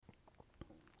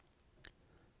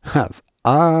have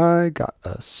I got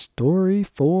a story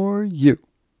for you.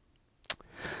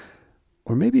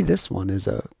 Or maybe this one is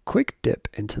a quick dip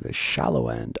into the shallow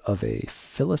end of a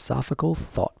philosophical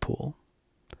thought pool.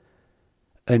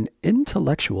 An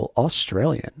intellectual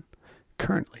Australian,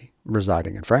 currently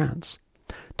residing in France,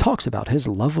 talks about his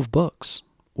love of books,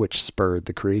 which spurred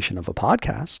the creation of a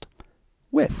podcast,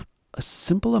 with a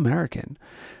simple American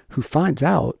who finds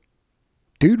out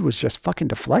dude was just fucking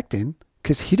deflecting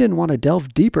because he didn't want to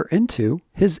delve deeper into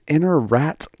his inner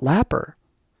rat lapper.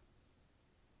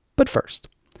 But first,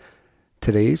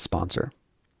 today's sponsor,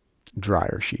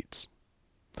 Dryer Sheets.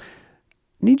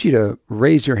 Need you to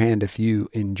raise your hand if you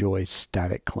enjoy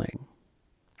static cling.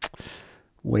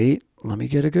 Wait, let me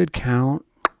get a good count.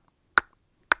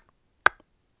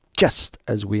 Just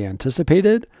as we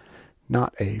anticipated,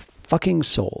 not a fucking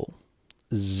soul.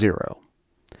 0.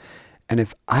 And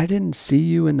if I didn't see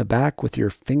you in the back with your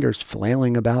fingers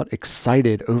flailing about,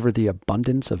 excited over the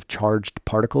abundance of charged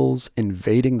particles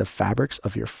invading the fabrics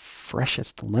of your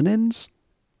freshest linens,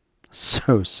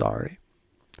 so sorry.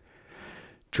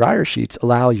 Dryer sheets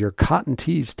allow your cotton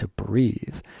tees to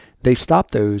breathe. They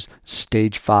stop those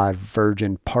stage 5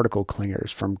 virgin particle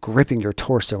clingers from gripping your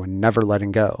torso and never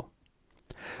letting go.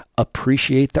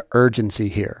 Appreciate the urgency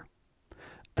here.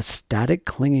 A static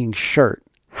clinging shirt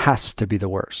has to be the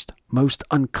worst, most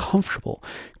uncomfortable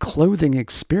clothing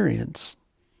experience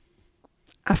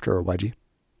after a wedgie.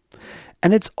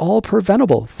 And it's all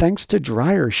preventable thanks to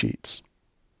dryer sheets.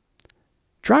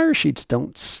 Dryer sheets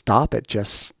don't stop at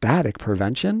just static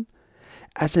prevention.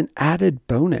 As an added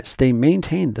bonus, they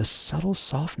maintain the subtle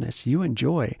softness you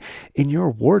enjoy in your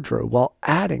wardrobe while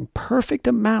adding perfect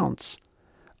amounts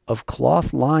of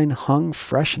cloth line hung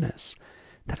freshness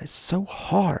that is so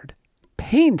hard,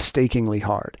 painstakingly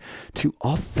hard, to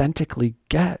authentically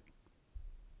get.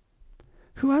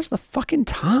 Who has the fucking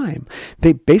time?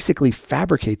 They basically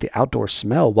fabricate the outdoor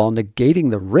smell while negating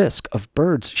the risk of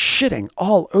birds shitting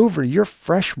all over your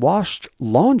fresh washed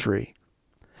laundry.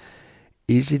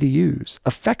 Easy to use,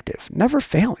 effective, never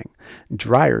failing.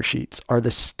 Dryer sheets are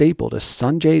the staple to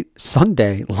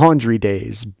Sunday laundry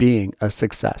days being a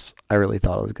success. I really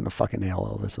thought I was going to fucking nail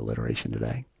all this alliteration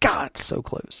today. God, so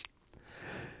close.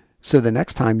 So the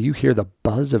next time you hear the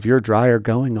buzz of your dryer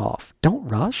going off, don't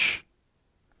rush.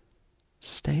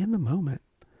 Stay in the moment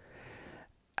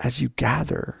as you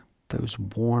gather those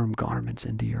warm garments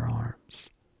into your arms.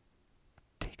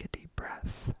 Take a deep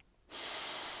breath.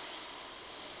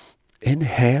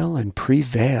 Inhale and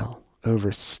prevail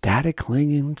over static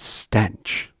clinging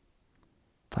stench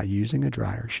by using a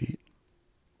dryer sheet.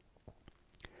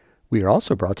 We are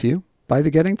also brought to you by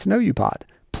the Getting to Know You Pod.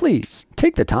 Please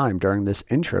take the time during this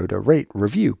intro to rate,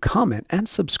 review, comment, and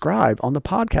subscribe on the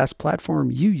podcast platform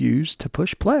you use to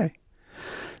push play.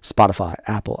 Spotify,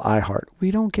 Apple, iHeart, we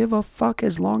don't give a fuck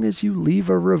as long as you leave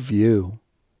a review.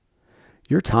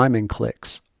 Your time and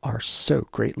clicks are so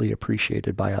greatly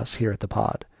appreciated by us here at the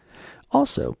pod.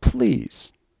 Also,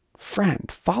 please,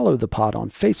 follow the pod on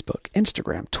Facebook,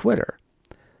 Instagram, Twitter.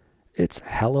 It's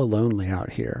hella lonely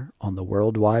out here on the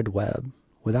World Wide Web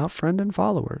without friend and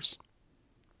followers.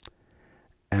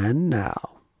 And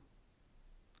now,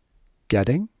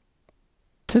 getting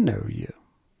to know you.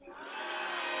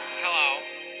 Hello.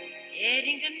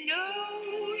 Getting to know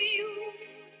you,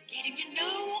 getting to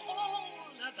know all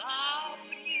about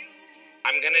you.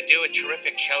 I'm going to do a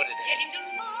terrific show today. Getting to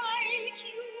like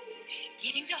you,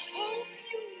 getting to hope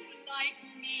you like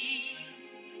me.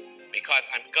 Because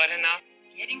I'm good enough.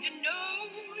 Getting to know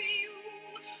you,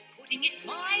 putting it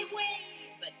my way,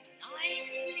 but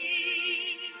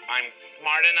nicely. I'm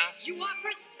smart enough. You are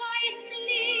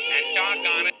precisely. And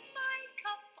doggone it. My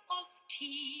cup of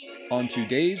tea. On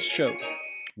today's show,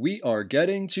 we are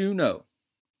getting to know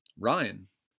Ryan.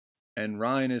 And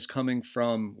Ryan is coming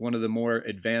from one of the more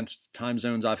advanced time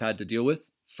zones I've had to deal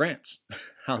with, France.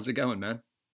 How's it going, man?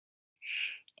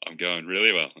 I'm going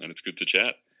really well, and it's good to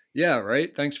chat. Yeah,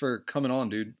 right? Thanks for coming on,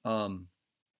 dude.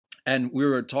 And we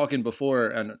were talking before,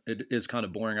 and it is kind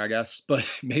of boring, I guess, but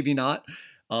maybe not.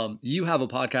 You have a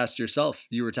podcast yourself,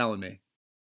 you were telling me.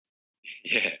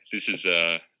 Yeah, this is,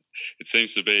 it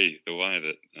seems to be the way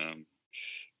that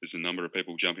there's a number of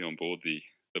people jumping on board the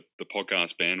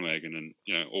podcast bandwagon and,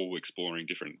 all exploring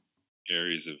different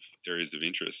areas of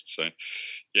interest. So,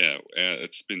 yeah,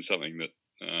 it's been something that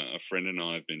a friend and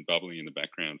I have been bubbling in the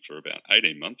background for about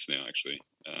 18 months now, actually.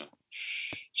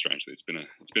 Strangely, it's been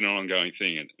an ongoing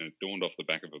thing, and it dawned off the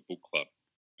back of a book club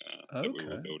that we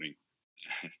were building.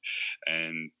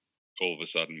 And all of a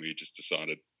sudden we just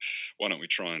decided, why don't we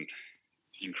try and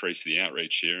increase the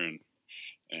outreach here and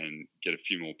get a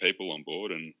few more people on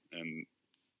board, and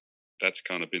that's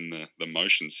kind of been the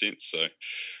motion since. So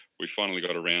we finally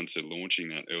got around to launching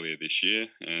that earlier this year,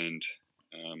 and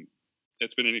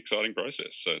it's been an exciting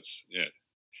process. So it's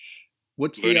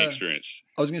what's learning the experience.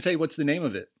 I was going to say, what's the name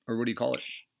of it, or what do you call it?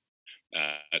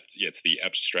 It's the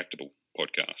Abstractable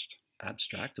podcast.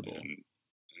 Abstractable. And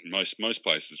most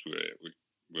places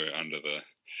we're under the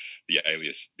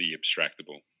alias the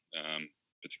Abstractable,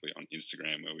 particularly on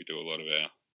Instagram, where we do a lot of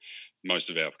most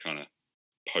of our kind of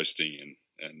posting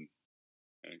and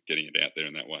getting it out there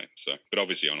in that way. So, but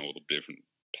obviously on all the different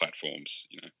platforms,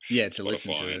 to Spotify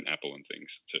listen to it, and Apple and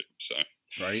things too. So,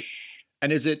 right.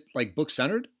 And is it like book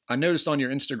centered? I noticed on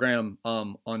your Instagram,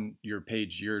 on your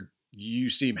page, you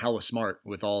seem hella smart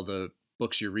with all the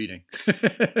books you're reading.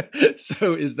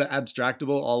 So is the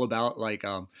Abstractable all about like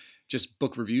just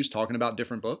book reviews, talking about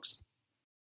different books?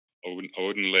 I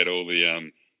wouldn't let all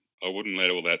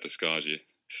that disguise you.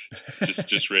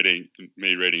 Just reading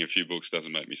a few books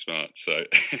doesn't make me smart. So,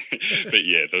 but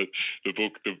yeah,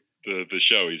 the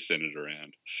show is centered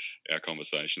around our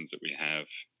conversations that we have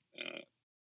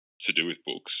to do with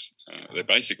books. They're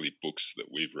basically books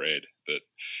that we've read that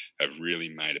have really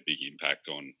made a big impact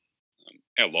on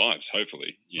our lives,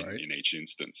 hopefully, in each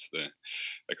instance. They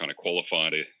kind of qualify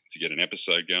to get an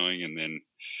episode going, and then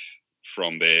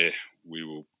from there we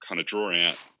will kind of draw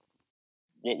out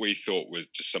what we thought were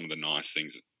just some of the nice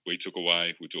things that we took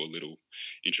away. We'll do a little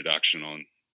introduction on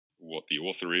what the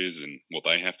author is and what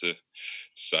they have to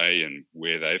say and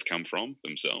where they've come from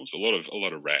themselves. A lot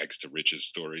of rags to riches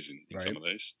stories in some of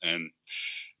these, and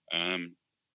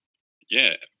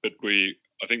but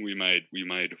I think we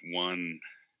made one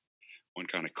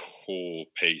kind of core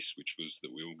piece, which was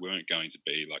that we weren't going to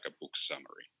be like a book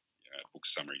summary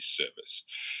service,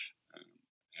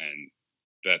 and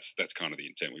that's kind of the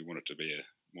intent. We want it to be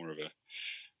more of a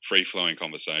free flowing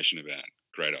conversation about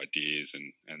great ideas,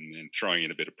 and then throwing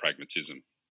in a bit of pragmatism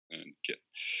and get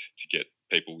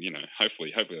people,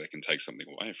 hopefully they can take something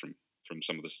away from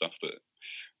some of the stuff that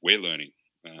we're learning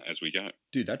as we go.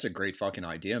 Dude, that's a great fucking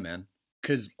idea, man.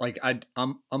 Because like I'm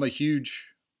a huge.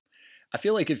 I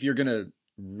feel like if you're gonna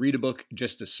read a book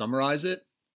just to summarize it,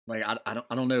 like I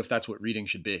don't know if that's what reading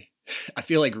should be. I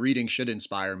feel like reading should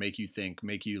inspire, make you think,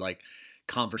 make you like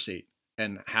conversate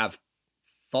and have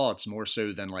thoughts more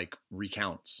so than like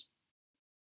recounts.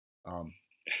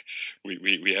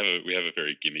 We have a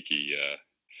very gimmicky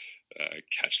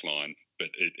catch line, but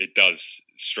it does,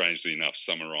 strangely enough,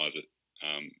 summarize it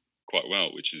quite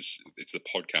well, which is it's the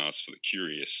podcast for the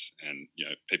curious and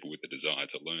people with the desire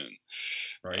to learn,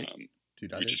 right?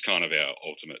 Which is kind of our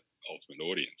ultimate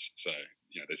audience. So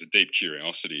there's a deep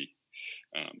curiosity,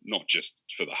 not just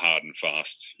for the hard and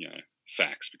fast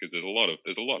facts, because there's a lot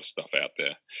of stuff out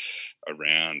there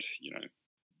around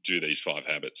do these 5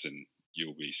 habits and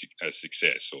you'll be a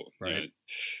success, or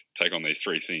take on these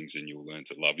 3 things and you'll learn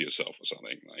to love yourself or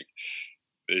something. Like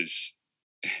there's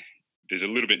a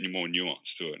little bit more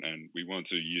nuance to it, and we want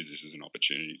to use this as an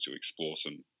opportunity to explore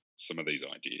some of these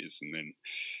ideas,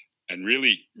 and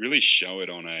really show it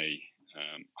on a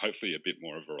hopefully a bit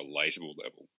more of a relatable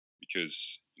level,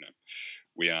 because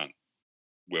we aren't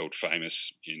world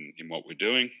famous in what we're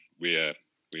doing. We're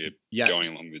going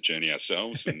along the journey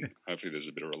ourselves, and hopefully there's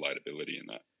a bit of relatability in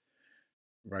that.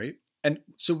 Right. And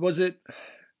so was it,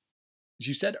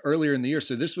 you said earlier in the year,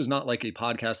 so this was not like a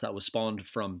podcast that was spawned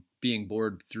from being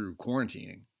bored through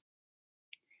quarantining?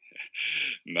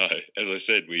 No, as I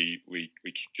said, we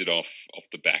kicked it off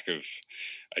the back of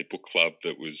a book club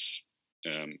that was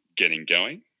getting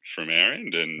going from our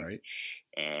end, and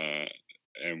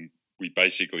and we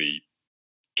basically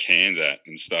canned that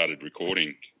and started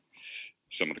recording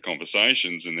some of the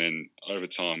conversations, and then over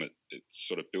time it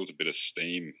sort of built a bit of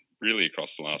steam really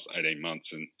across the last 18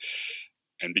 months,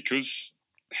 and because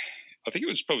I think it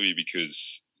was probably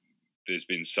because there's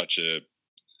been such a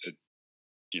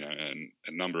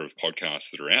number of podcasts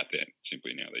that are out there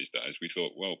simply now these days, we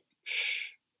thought, well,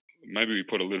 maybe we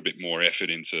put a little bit more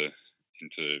effort into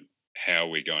how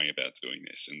we're going about doing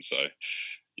this. And so,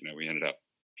 we ended up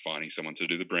finding someone to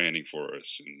do the branding for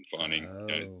us, and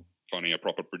finding a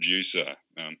proper producer,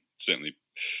 certainly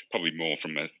probably more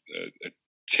from a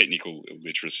technical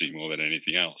literacy more than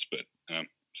anything else. But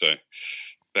so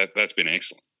that's been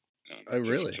excellent.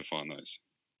 Really? To find those.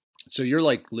 So you're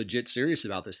like legit serious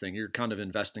about this thing. You're kind of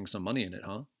investing some money in it,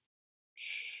 huh?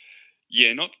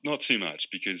 Yeah, not too much,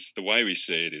 because the way we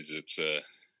see it is it's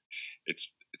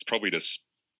probably to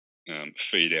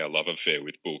feed our love affair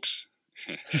with books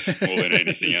more than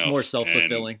anything else. It's more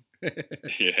self-fulfilling.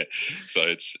 Yeah, so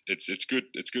it's good.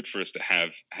 It's good for us to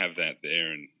have that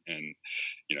there, and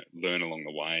learn along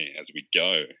the way as we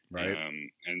go. Right.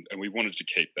 And we wanted to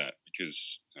keep that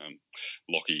because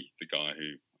Lockie, the guy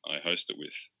who I host it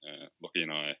with, Lockie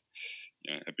and I,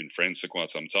 have been friends for quite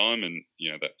some time, and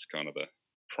that's kind of the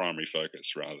primary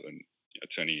focus rather than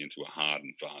turning it into a hard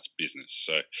and fast business.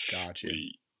 So Gotcha.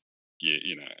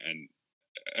 and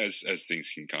as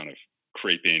things can kind of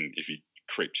creep in if you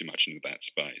creep too much into that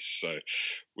space. So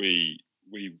we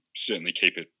certainly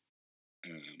keep it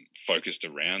focused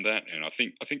around that, and I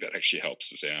think that actually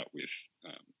helps us out with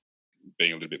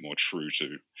being a little bit more true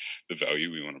to the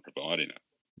value we want to provide in it.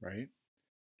 Right.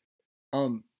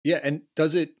 Yeah, and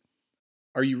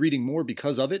are you reading more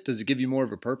because of it? Does it give you more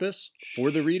of a purpose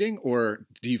for the reading, or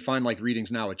do you find like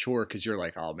reading's now a chore because you're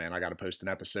like, oh man, I got to post an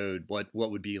episode? What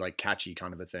would be like catchy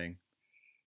kind of a thing?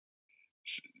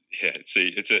 Yeah,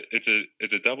 see,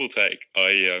 it's a double take.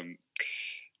 I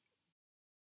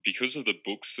because of the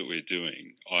books that we're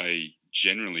doing, I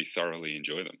generally thoroughly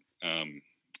enjoy them.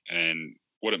 And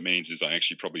what it means is I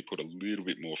actually probably put a little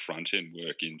bit more front end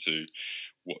work into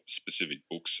what specific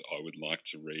books I would like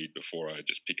to read before I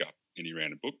just pick up any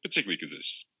random book, particularly because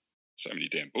there's so many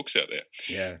damn books out there.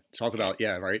 Yeah. Talk about,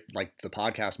 right? Like the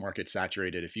podcast market's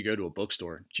saturated. If you go to a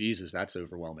bookstore, Jesus, that's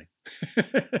overwhelming.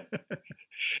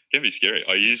 It can be scary.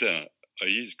 I use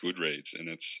Goodreads, and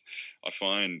I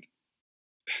find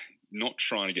not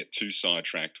trying to get too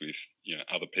sidetracked with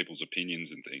other people's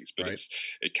opinions and things, but right.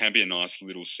 it can be a nice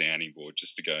little sounding board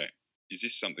just to go, is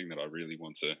this something that I really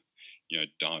want to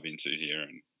dive into here,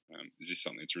 and is this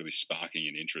something that's really sparking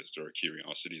an interest or a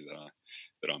curiosity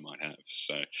that I might have?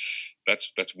 So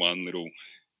that's one little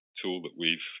tool that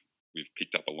we've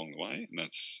picked up along the way, and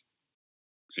that's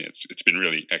it's been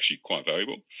really actually quite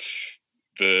valuable.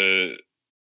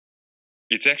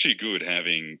 It's actually good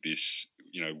having this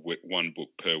one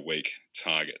book per week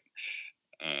target.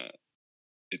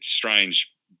 It's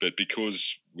strange, but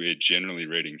because we're generally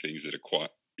reading things that are quite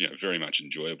very much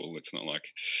enjoyable, it's not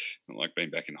like being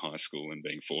back in high school and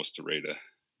being forced to read a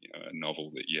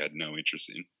novel that you had no interest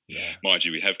in. Yeah. Mind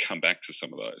you, we have come back to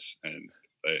some of those, and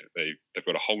they've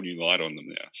got a whole new light on them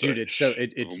now. So, dude, it's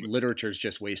literature's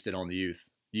just wasted on the youth.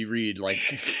 You read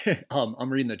like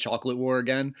I'm reading The Chocolate War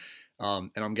again,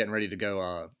 and I'm getting ready to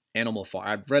go Animal Farm.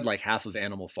 I've read like half of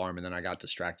Animal Farm, and then I got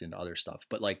distracted into other stuff.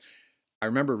 But like I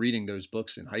remember reading those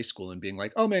books in high school and being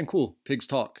like, oh man, cool, pigs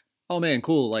talk. Oh man,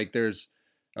 cool, like there's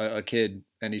a kid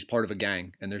and he's part of a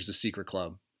gang and there's a secret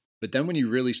club. But then when you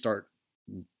really start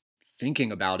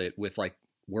thinking about it with like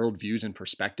worldviews and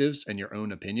perspectives and your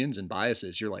own opinions and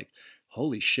biases, you're like,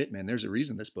 holy shit, man, there's a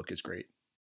reason this book is great.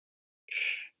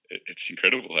 It's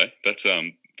incredible, eh? That's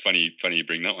funny you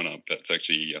bring that one up. That's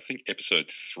actually, I think, episode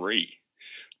 3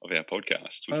 of our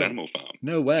podcast was Animal Farm.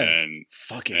 No way. And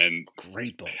fucking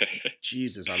great book.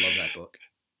 Jesus, I love that book.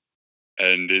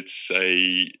 And it's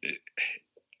a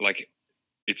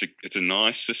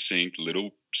nice, succinct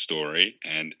little story.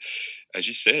 And as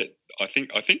you said, I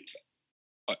think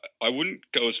I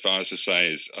wouldn't go as far as to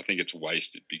say as I think it's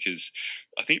wasted, because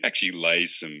I think it actually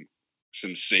lays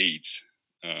some seeds,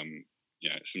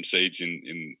 some seeds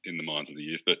in the minds of the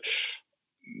youth. But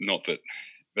not that.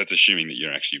 That's assuming that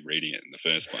you're actually reading it in the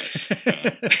first place.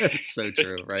 It's so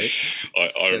true, right? I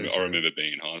remember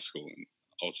being in high school, and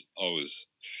I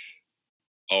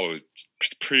was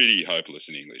pretty hopeless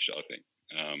in English. I think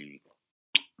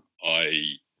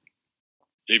I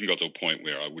even got to a point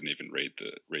where I wouldn't even read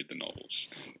the novels.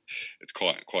 And it's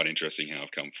quite interesting how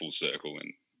I've come full circle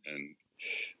and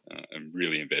I'm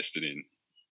really invested in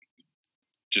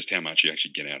just how much you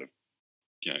actually get out of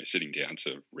sitting down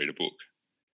to read a book.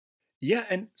 Yeah,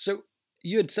 and so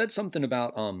you had said something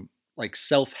about like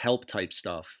self-help type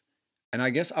stuff. And I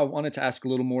guess I wanted to ask a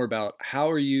little more about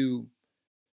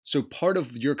so part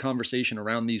of your conversation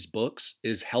around these books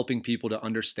is helping people to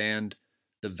understand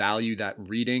the value that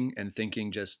reading and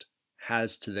thinking just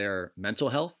has to their mental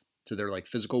health, to their like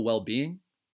physical well-being.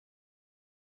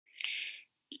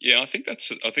 Yeah, I think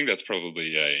that's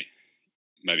probably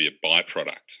maybe a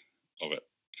byproduct of it.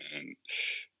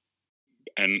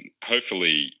 And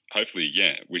hopefully,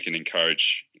 yeah, we can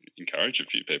encourage a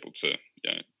few people to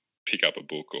pick up a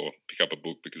book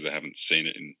because they haven't seen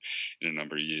it in a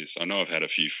number of years. I know I've had a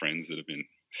few friends that have been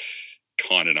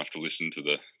kind enough to listen to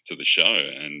the show,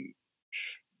 and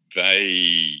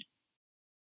they,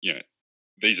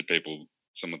 these are people,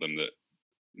 some of them that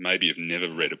maybe have never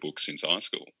read a book since high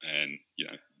school, and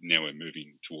now we're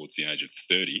moving towards the age of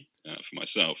 30 for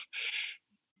myself.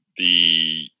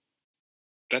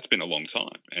 That's been a long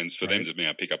time, and for them to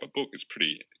now pick up a book is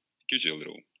gives you a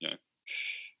little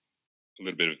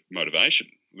bit of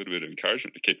motivation. little bit of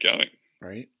encouragement to keep going.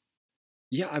 Right.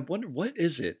 Yeah. I wonder, what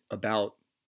is it about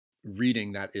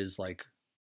reading that is like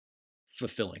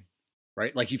fulfilling,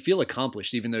 right? Like you feel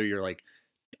accomplished, even though you're like,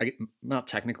 not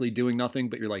technically doing nothing,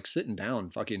 but you're like sitting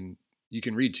down, fucking, you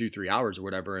can read 2-3 hours or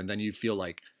whatever. And then you feel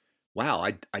like, wow,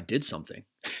 I did something.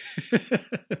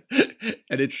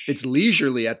 And it's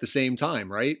leisurely at the same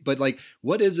time, right? But like,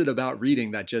 what is it about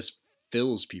reading that just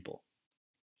fills people?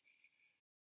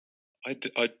 I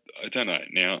don't know.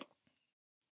 Now,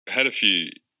 we've had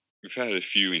a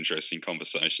few interesting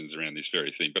conversations around this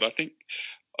very thing, but I think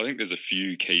there's a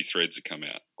few key threads that come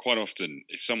out. Quite often,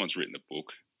 if someone's written a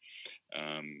book,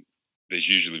 there's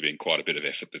usually been quite a bit of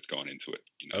effort that's gone into it.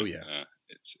 You know? Oh yeah.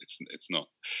 It's not,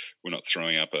 we're not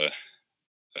throwing up a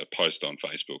post on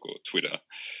Facebook or Twitter,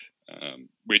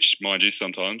 which, mind you,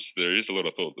 sometimes there is a lot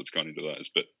of thought that's gone into those.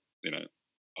 But you know,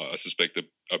 I suspect that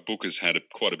a book has had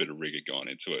quite a bit of rigor gone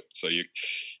into it. So you've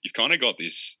kind of got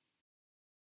this.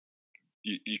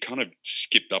 You kind of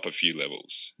skipped up a few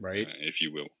levels, right? If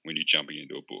you will, when you're jumping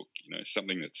into a book. You know,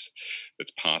 something that's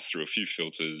passed through a few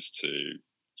filters to,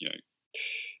 you know,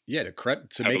 yeah, to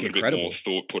have make a it credible. Bit more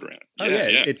thought put around it. Oh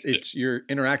yeah. It's you're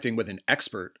interacting with an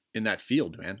expert in that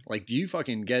field, man. Like you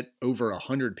fucking get over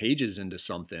 100 pages into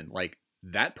something, like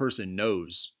that person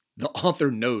knows, the author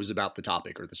knows about the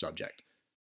topic or the subject.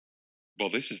 Well,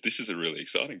 this is a really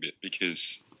exciting bit,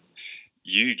 because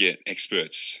you get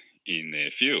experts in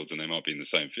their fields, and they might be in the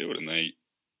same field, and they,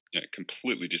 you know,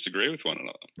 completely disagree with one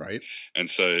another. Right. And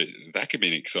so that could be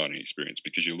an exciting experience,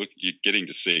 because you're getting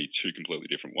to see two completely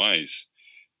different ways,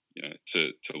 you know,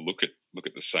 to look at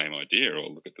the same idea, or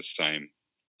look at the same,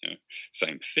 you know,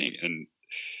 same thing. And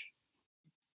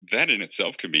that in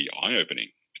itself can be eye-opening,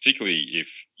 particularly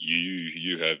if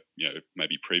you have, you know,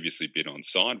 maybe previously been on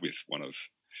side with one of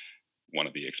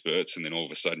the experts, and then all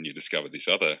of a sudden you discover this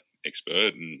other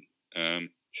expert, and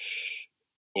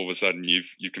all of a sudden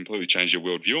you've completely changed your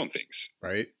worldview on things.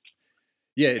 Right.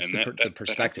 Yeah, it's and the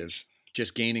perspective.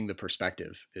 Just gaining the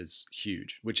perspective is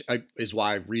huge, which is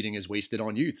why reading is wasted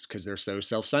on youths, because they're so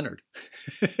self-centered.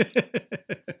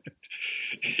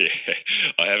 Yeah,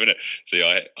 I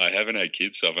haven't had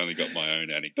kids, so I've only got my own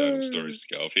anecdotal stories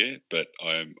to go off here. But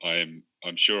I'm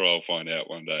sure I'll find out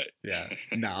one day. Yeah,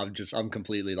 no, I'm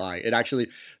completely lying. It actually,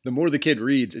 the more the kid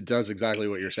reads, it does exactly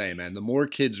what you're saying, man. The more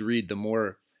kids read, the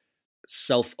more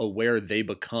self-aware they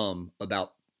become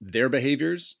about their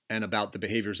behaviors and about the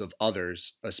behaviors of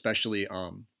others, especially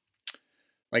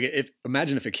like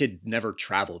imagine if a kid never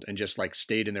traveled and just like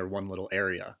stayed in their one little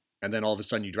area, and then all of a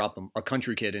sudden you drop them, a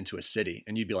country kid, into a city,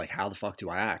 and you'd be like, how the fuck do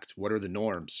I act? What are the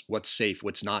norms? What's safe?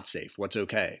 What's not safe? What's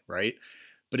okay? Right?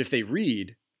 But if they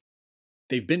read,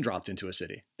 they've been dropped into a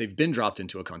city, they've been dropped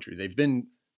into a country, they've been,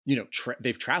 you know,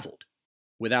 they've traveled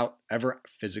without ever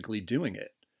physically doing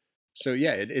it. So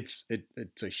yeah, it's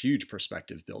a huge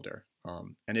perspective builder,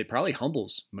 and it probably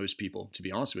humbles most people, to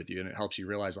be honest with you, and it helps you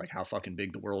realize like how fucking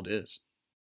big the world is.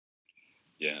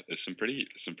 Yeah, there's some pretty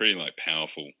like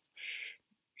powerful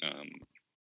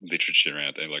literature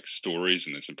out there, like stories,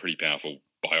 and there's some pretty powerful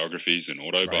biographies and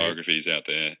autobiographies out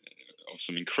there of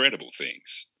some incredible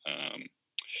things.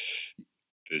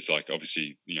 There's like,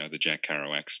 obviously, you know, the Jack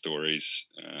Kerouac stories,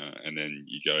 and then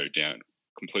you go down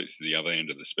completely to the other end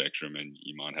of the spectrum, and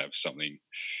you might have something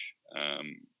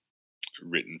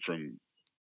written from,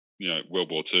 you know, World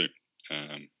War II,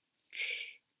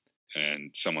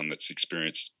 and someone that's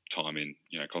experienced time in,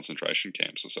 you know, concentration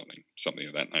camps or something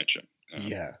of that nature.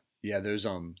 Yeah. There's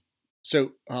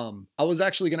So I was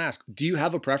actually going to ask, do you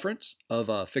have a preference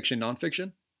of fiction,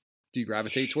 nonfiction? Do you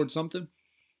gravitate towards something?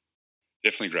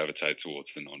 Definitely gravitate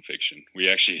towards the nonfiction. We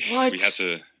actually, what? We had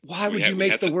to. Why would you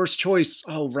make the worst choice?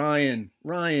 Oh, Ryan,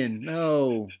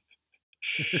 no.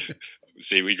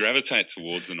 See, we gravitate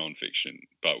towards the nonfiction,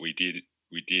 but we did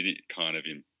kind of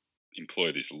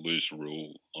employ this loose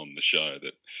rule on the show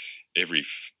that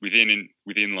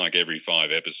within like every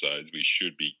 5 episodes, we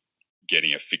should be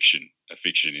getting a fiction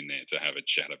in there to have a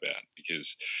chat about,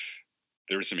 because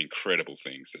there are some incredible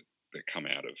things that come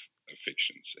out of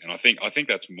fictions. And I think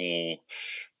that's more,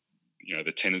 you know,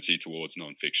 the tendency towards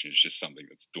nonfiction is just something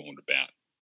that's dawned about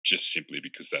just simply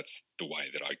because that's the way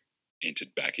that I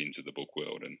entered back into the book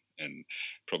world, and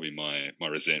probably my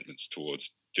resentments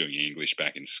towards doing English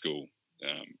back in school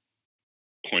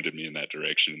pointed me in that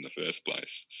direction in the first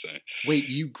place. So wait,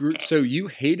 so you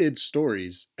hated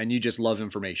stories and you just love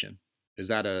information. Is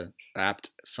that a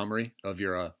apt summary of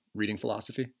your reading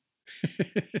philosophy?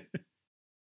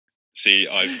 See,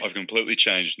 I've completely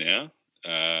changed now,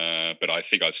 but I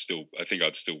think I'd still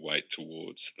wait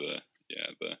towards the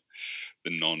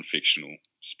non-fictional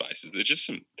spaces.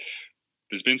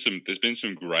 There's been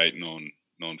some great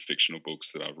non-fictional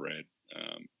books that I've read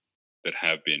that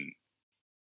have been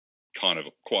kind of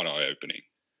quite eye-opening.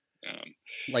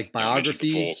 Like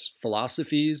biographies,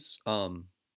 philosophies,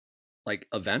 like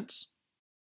events.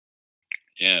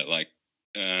 Yeah, like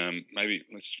maybe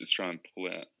let's try and pull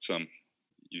out some.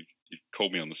 You've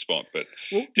called me on the spot, but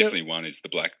definitely one is the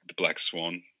Black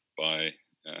Swan by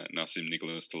Nassim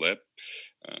Nicholas Taleb.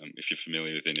 If you're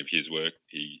familiar with any of his work,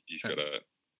 he's got a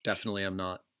definitely I'm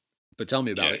not, but tell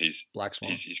me about it. Black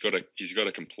Swan. He's got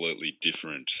a completely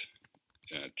different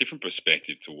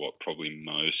perspective to what probably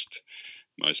most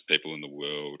people in the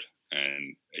world.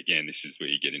 And again, this is where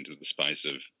you get into the space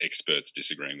of experts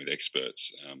disagreeing with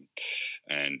experts,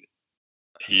 and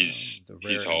his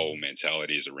whole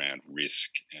mentality is around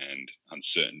risk and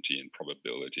uncertainty and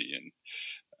probability. And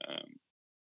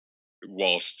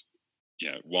whilst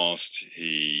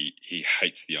he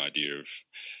hates the idea of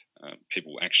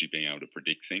people actually being able to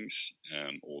predict things,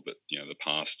 or that the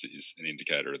past is an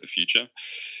indicator of the future,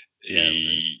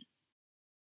 he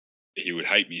would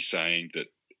hate me saying that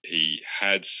he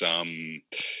had some.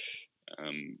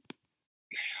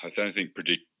 I don't think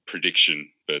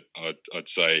prediction, but I'd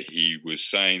say he was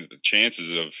saying that the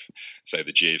chances of, say,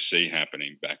 the GFC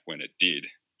happening back when it did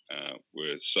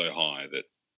were so high that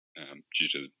due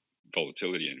to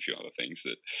volatility and a few other things,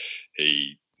 that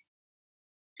he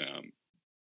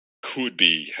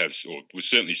was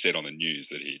certainly said on the news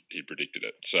that he predicted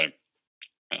it. So,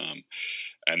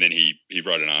 and then he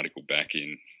wrote an article back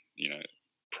in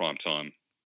prime time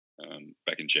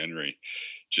back in January,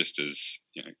 just as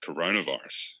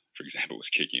coronavirus, for example, was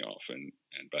kicking off, and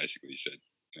basically said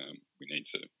we need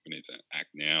to act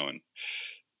now and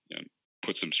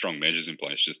put some strong measures in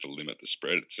place just to limit the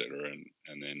spread, etc.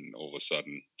 And then all of a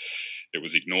sudden, it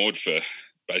was ignored for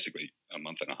basically a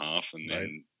month and a half, and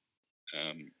then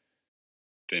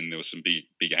there was some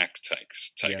big act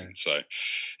taken. Yeah. So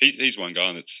he's one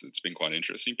guy that's been quite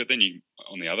interesting. But then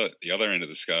on the other end of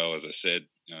the scale, as I said,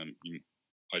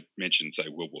 I mentioned, say,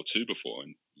 World War II before,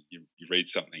 and you read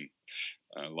something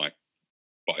like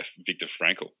by Viktor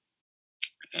Frankl,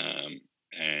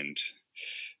 and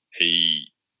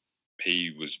he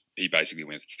basically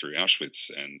went through Auschwitz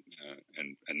and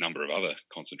a number of other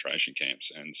concentration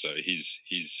camps, and so his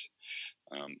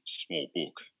small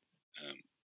book,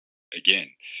 again,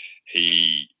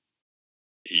 he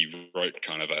wrote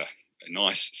kind of a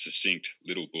nice, succinct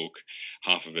little book,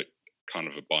 half of it kind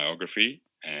of a biography,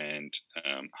 and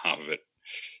half of it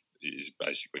is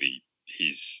basically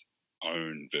his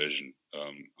own version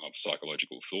of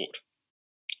psychological thought,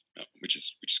 which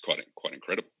is quite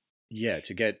incredible. Yeah,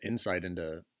 to get insight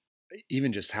into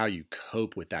even just how you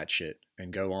cope with that shit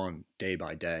and go on day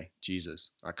by day.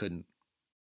 Jesus, I couldn't.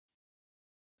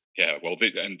 Yeah, well,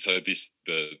 and so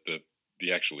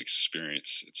the actual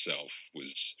experience itself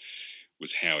was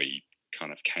how he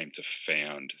kind of came to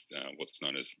found what's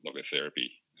known as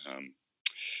logotherapy,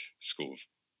 school of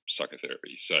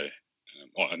psychotherapy. So,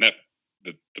 and that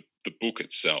the book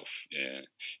itself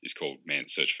is called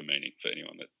Man's Search for Meaning, for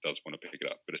anyone that does want to pick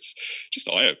it up. But it's just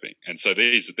eye-opening. And so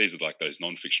these are like those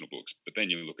non-fictional books. But then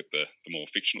you look at the more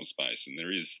fictional space, and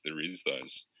there is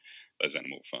those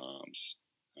Animal Farms.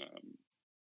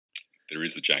 There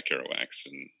is the Jack Kerouacs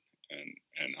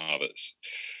and others,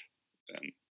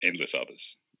 endless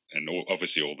others, and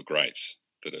obviously all the greats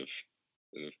that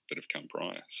have come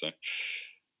prior. So,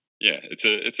 yeah,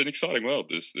 it's an exciting world.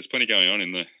 There's plenty going on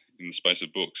in the space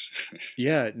of books.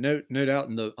 Yeah, no doubt.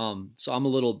 In the so I'm a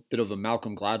little bit of a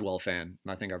Malcolm Gladwell fan,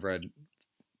 and I think I've read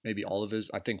maybe all of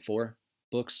his, I think 4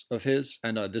 books of his,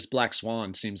 and this Black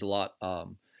Swan seems a lot. I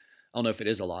don't know if it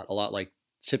is a lot like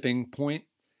Tipping Point.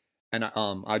 And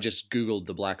I just Googled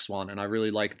the Black Swan, and I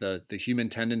really like the human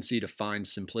tendency to find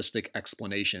simplistic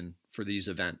explanation for these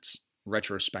events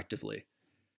retrospectively.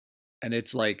 And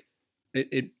it's like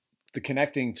the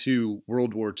connecting to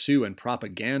World War II and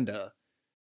propaganda,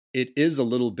 it is a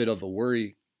little bit of a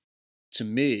worry to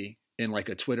me in like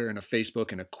a Twitter and a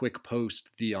Facebook and a quick post,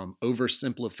 the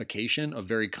oversimplification of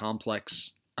very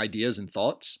complex ideas and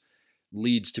thoughts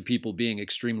leads to people being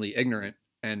extremely ignorant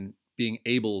and being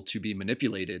able to be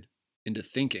manipulated into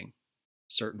thinking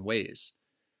certain ways.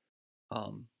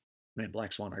 Man,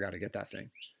 Black Swan, I got to get that thing.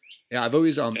 Yeah, I've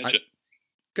always go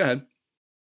ahead.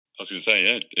 I was going to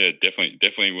say, yeah,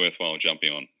 definitely worthwhile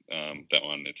jumping on that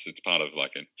one. It's part of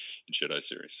like a Shadow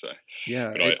series. So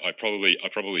yeah, but I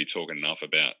probably talk enough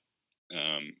about.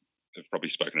 I've probably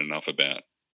spoken enough about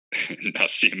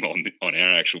Nassim on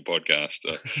our actual podcast.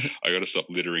 I got to stop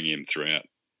littering him throughout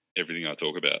everything I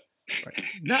talk about.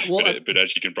 Right. But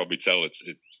as you can probably tell, it's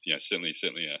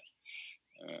certainly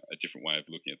a different way of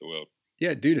looking at the world.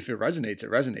 Yeah, dude, if it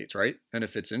resonates, right? And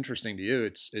if it's interesting to you,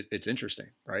 it's interesting,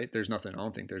 right? There's nothing. I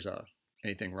don't think there's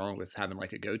anything wrong with having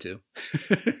like a go-to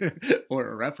or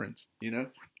a reference, you know?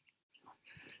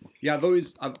 Yeah, I've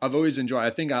always enjoyed.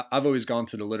 I think I've always gone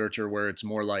to the literature where it's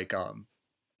more like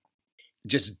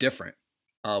just different,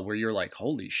 where you're like,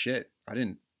 holy shit, I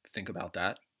didn't think about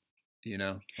that, you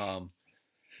know?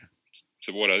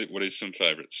 So what is some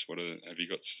favorites? Have you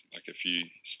got like a few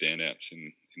standouts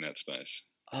in that space?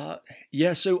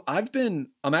 Yeah, so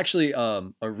I'm actually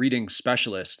a reading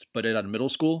specialist, but at a middle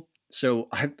school. So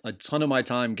a ton of my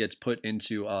time gets put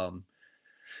into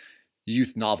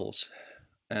youth novels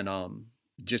and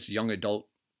just young adult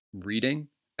reading.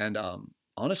 And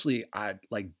honestly, I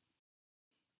like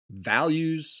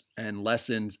values and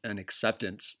lessons and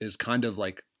acceptance is kind of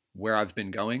like where I've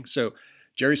been going. So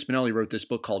Jerry Spinelli wrote this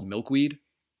book called Milkweed. Have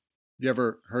you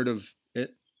ever heard of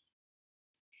it?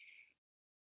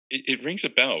 It rings a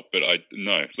bell, but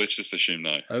no. Let's just assume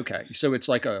no. Okay, so it's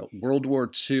like a World War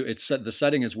II. It's set, the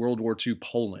setting is World War II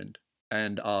Poland,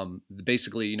 and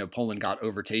basically, you know, Poland got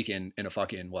overtaken in a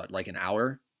fucking what, like an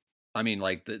hour. I mean,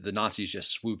 like the Nazis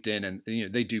just swooped in and, you know,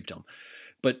 they duped them.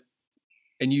 But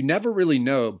and you never really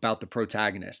know about the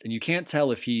protagonist, and you can't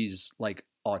tell if he's like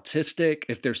autistic,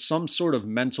 if there's some sort of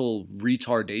mental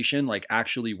retardation like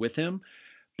actually with him.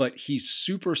 But he's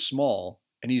super small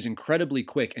and he's incredibly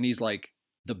quick, and he's like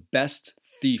the best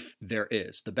thief there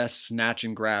is, the best snatch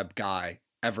and grab guy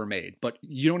ever made. But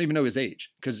you don't even know his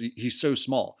age because he's so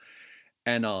small.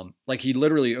 And like he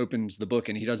literally opens the book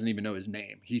and he doesn't even know his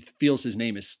name. He feels his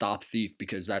name is Stop Thief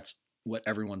because that's what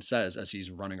everyone says as he's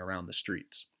running around the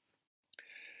streets.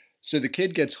 So the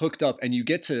kid gets hooked up, and you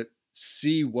get to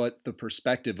see what the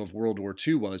perspective of World War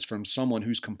II was from someone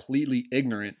who's completely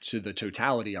ignorant to the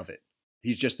totality of it.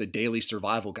 He's just a daily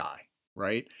survival guy,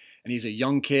 right? And he's a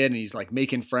young kid and he's like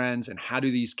making friends. And how do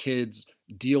these kids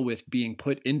deal with being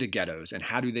put into ghettos and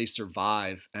how do they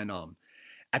survive? And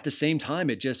at the same time,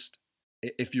 it just,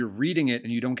 if you're reading it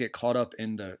and you don't get caught up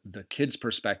in the kid's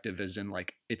perspective, as in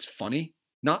like it's funny,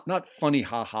 not funny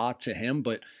haha to him,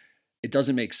 but it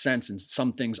doesn't make sense. And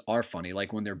some things are funny,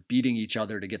 like when they're beating each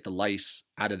other to get the lice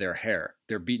out of their hair.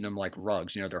 They're beating them like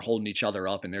rugs, you know, they're holding each other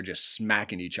up and they're just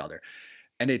smacking each other.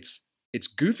 And it's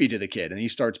goofy to the kid, and he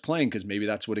starts playing because maybe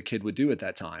that's what a kid would do at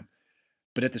that time.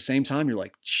 But at the same time, you're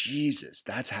like, Jesus,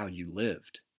 that's how you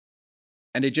lived.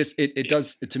 And it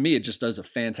does, to me, it just does a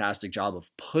fantastic job of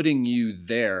putting you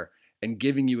there and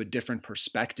giving you a different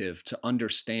perspective to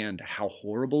understand how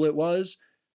horrible it was,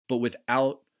 but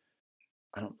without,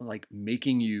 I don't like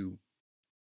making you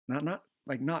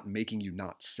not making you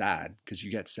not sad, because you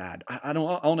get sad. I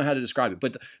don't know how to describe it,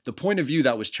 but the point of view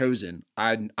that was chosen,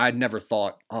 I'd never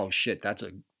thought, oh shit, that's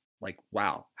a, like,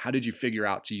 wow, how did you figure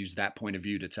out to use that point of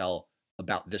view to tell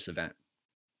about this event?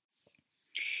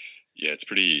 Yeah,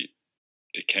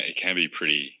 it can be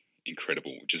pretty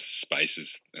incredible, just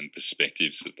spaces and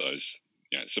perspectives that those,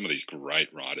 you know, some of these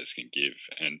great writers can give.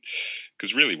 And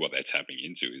because really what they're tapping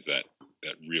into is that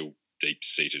real deep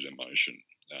seated emotion,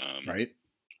 Right.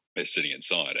 they're sitting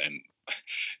inside. And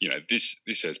you know, this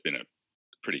has been a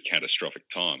pretty catastrophic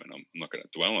time, and I'm not going to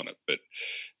dwell on it, but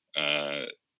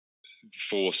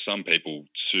for some people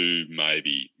to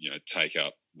maybe, you know, take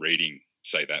up reading,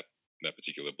 say that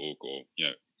particular book, or, you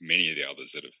know, many of the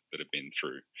others that have been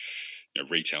through, you know,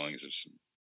 retellings of some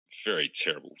very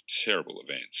terrible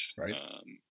events, Right.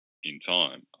 In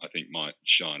time, I think might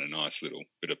shine a nice little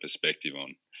bit of perspective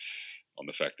on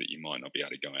the fact that you might not be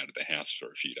able to go out of the house for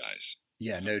a few days.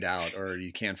 Yeah, no doubt. Or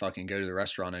you can't fucking go to the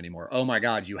restaurant anymore. Oh my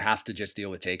God, you have to just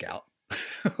deal with takeout.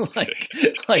 like,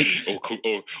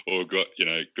 or got, you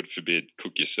know, God forbid,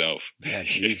 cook yourself. Yeah,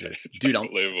 Jesus,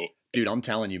 dude, I'm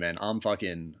telling you, man, I'm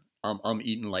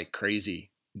eating like crazy.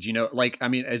 Do you know, like, I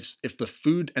mean, as if the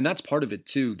food, and that's part of it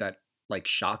too, that like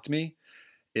shocked me,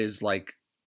 is like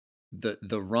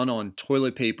the run on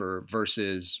toilet paper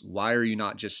versus why are you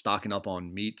not just stocking up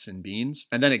on meats and beans?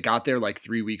 And then it got there like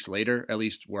 3 weeks later, at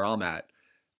least where I'm at.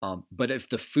 But if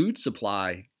the food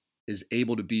supply is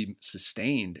able to be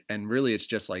sustained, and really it's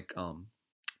just like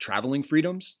traveling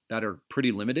freedoms that are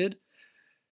pretty limited,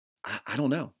 I don't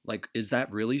know. Like, is that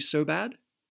really so bad?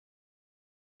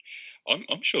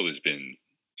 I'm sure there's been,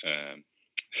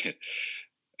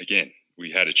 again,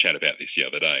 we had a chat about this the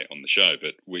other day on the show,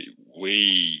 but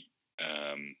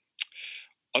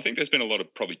I think there's been a lot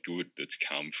of probably good that's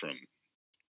come from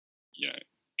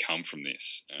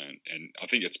this, and I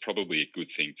think it's probably a good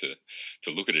thing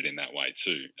to look at it in that way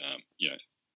too. You know,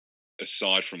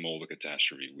 aside from all the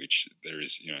catastrophe, which there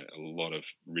is, you know, a lot of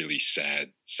really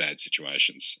sad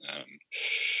situations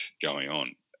going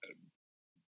on,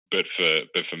 but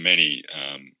for many,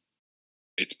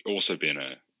 it's also been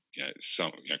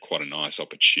quite a nice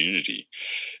opportunity.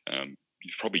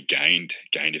 You've probably gained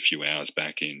a few hours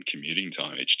back in commuting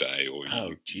time each day, or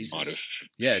you might have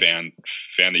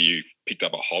found that you've picked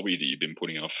up a hobby that you've been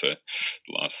putting off for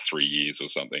the last 3 years or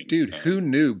something. Dude, who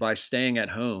knew by staying at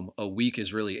home a week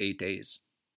is really 8 days?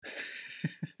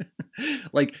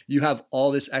 Like, you have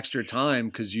all this extra time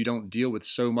because you don't deal with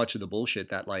so much of the bullshit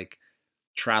that, like,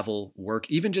 travel, work,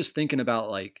 even just thinking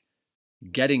about like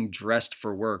getting dressed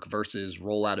for work versus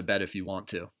roll out of bed if you want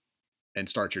to and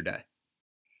start your day.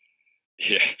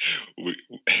 Yeah.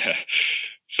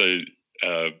 So,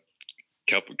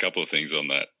 couple of things on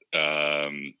that. Are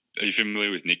you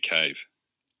familiar with Nick Cave?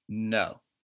 No.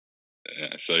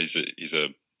 So he's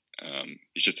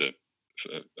just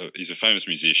he's a famous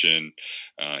musician.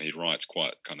 He writes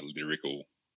quite kind of lyrical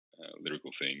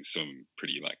things, some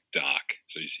pretty like dark.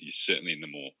 So he's certainly in the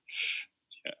more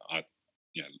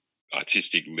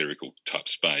artistic, lyrical type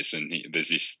space. And there's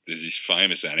this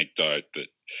famous anecdote that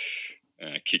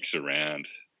kicks around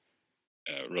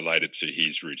related to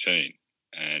his routine,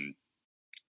 and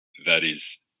that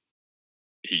is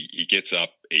he gets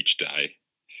up each day.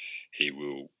 He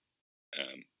will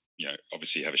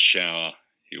obviously have a shower.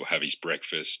 He'll have his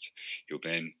breakfast. He'll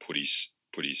then put his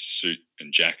suit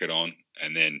and jacket on,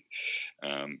 and then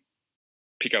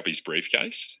pick up his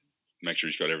briefcase, make sure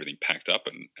he's got everything packed up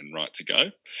and right to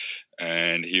go,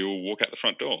 and he'll walk out the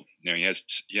front door. Now he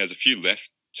has a few left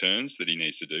turns that he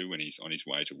needs to do when he's on his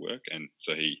way to work, and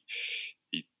so he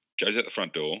goes out the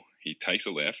front door, he takes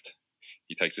a left,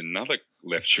 he takes another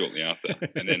left shortly after,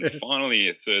 and then finally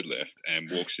a third left,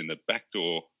 and walks in the back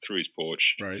door through his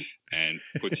porch, right, and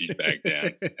puts his bag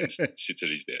down and sits at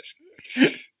his desk.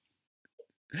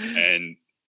 And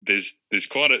there's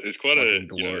quite a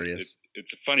glorious.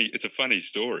 It's a funny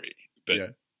story,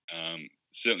 but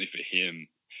certainly for him,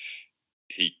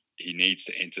 he needs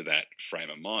to enter that frame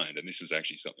of mind, and this is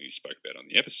actually something we spoke about on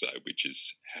the episode, which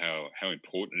is how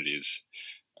important it is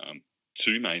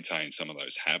to maintain some of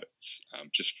those habits.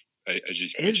 Just as you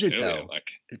mentioned earlier,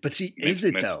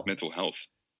 mental health.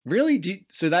 Really? Do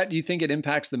you think it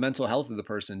impacts the mental health of the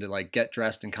person to like get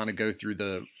dressed and kind of go through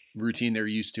the routine they're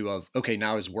used to of, okay,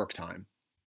 now is work time?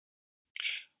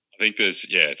 I think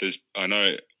I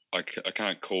know I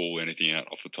can't call anything out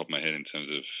off the top of my head in terms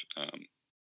of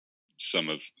some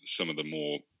of the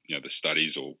more, the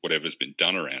studies or whatever's been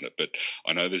done around it, but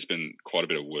I know there's been quite a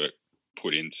bit of work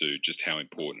put into just how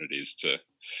important it is to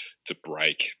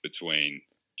break between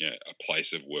a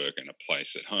place of work and a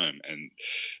place at home. And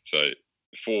so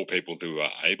for people who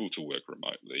are able to work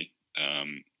remotely,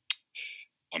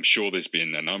 I'm sure there's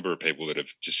been a number of people that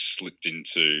have just slipped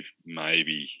into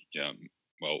maybe, I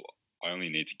only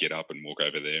need to get up and walk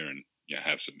over there and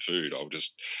have some food. I'll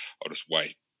just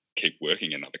wait, keep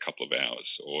working another couple of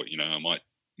hours, or I might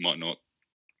not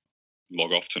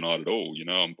log off tonight at all.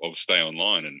 I'll stay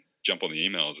online and jump on the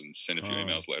emails and send a few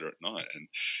emails later at night, and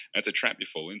that's a trap you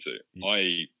fall into. Yeah.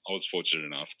 I was fortunate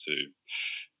enough to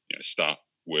start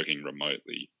working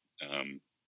remotely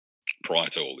prior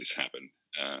to all this happened.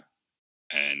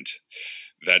 And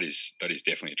that is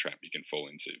definitely a trap you can fall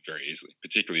into very easily,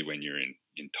 particularly when you're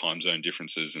in time zone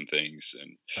differences and things.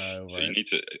 And right. So you need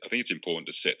to. I think it's important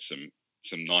to set some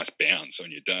nice bounds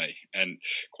on your day. And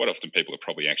quite often, people have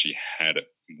probably actually had a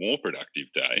more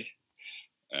productive day,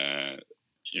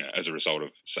 as a result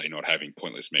of, say, not having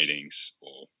pointless meetings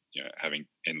or having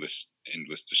endless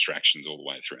distractions all the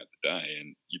way throughout the day.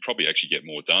 And you probably actually get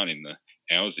more done in the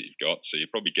hours that you've got. So you're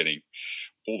probably getting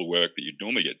all the work that you'd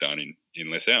normally get done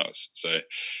in less hours. So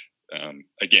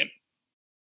again,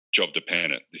 job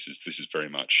dependent. This is very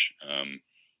much in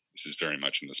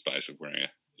the space of wearing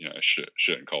a shirt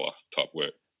and collar type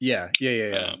work. Yeah.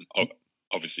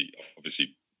 Obviously,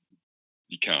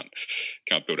 you can't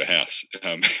build a house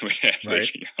without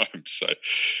working home. So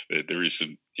there is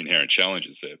some inherent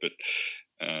challenges there. But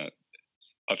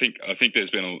I think there's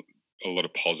been a lot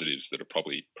of positives that have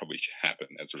probably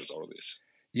happened as a result of this.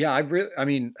 Yeah,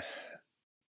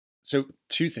 so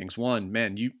two things. One,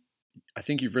 man, I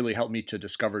think you've really helped me to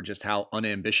discover just how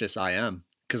unambitious I am.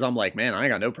 Because I'm like, man, I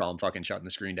ain't got no problem fucking shutting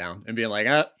the screen down and being like,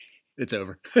 it's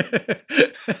over.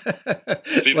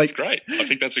 See, that's great. I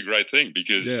think that's a great thing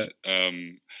because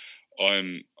I'm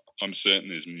certain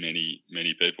there's many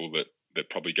people that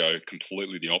probably go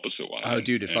completely the opposite way. Oh,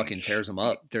 dude, it fucking tears them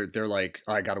up. They're like,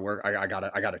 I gotta work. I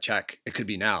gotta check. It could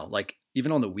be now. Like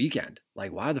even on the weekend.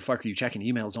 Like, why the fuck are you checking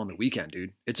emails on the weekend,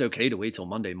 dude? It's okay to wait till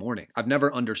Monday morning. I've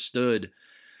never understood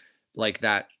like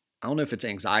that. I don't know if it's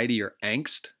anxiety or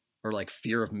angst or like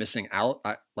fear of missing out,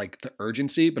 like the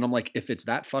urgency, but I'm like, if it's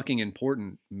that fucking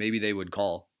important, maybe they would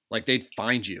call Like they'd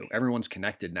find you. Everyone's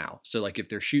connected now. So like if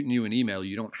they're shooting you an email,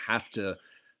 you don't have to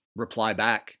reply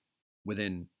back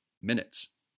within minutes.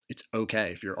 It's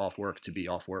okay if you're off work to be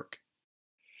off work.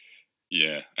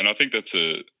 Yeah, and I think that's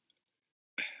a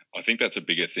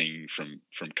bigger thing from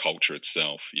culture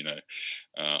itself.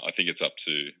 I think it's up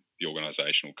to the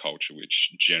organisational culture,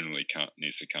 which generally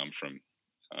needs to come from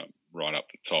right up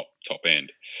the top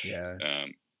end. Yeah.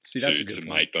 See, that's a good point.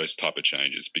 Make those type of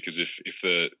changes, because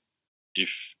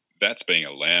if that's being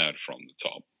allowed from the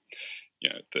top,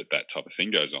 that type of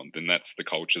thing goes on, then that's the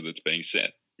culture that's being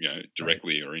set,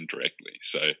 directly or indirectly.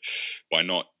 So by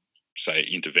not, say,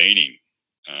 intervening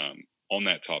on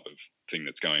that type of thing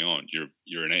that's going on,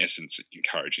 you're in essence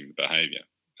encouraging the behaviour.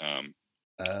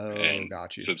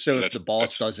 Got you. So if the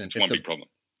boss doesn't, it's one big problem.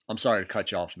 I'm sorry to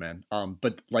cut you off, man.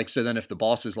 But like, so then if the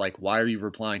boss is like, "Why are you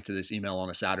replying to this email on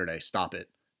a Saturday? Stop it."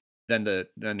 Then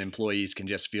employees can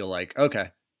just feel like,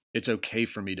 okay, it's okay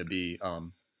for me to be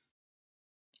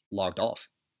logged off.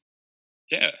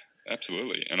 Yeah,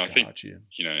 absolutely. And I think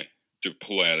to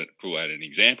pull out an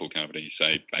example company,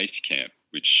 say Basecamp,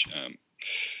 which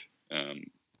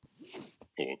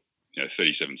or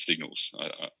 37 Signals,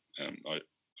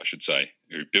 I should say,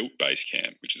 who built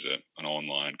Basecamp, which is an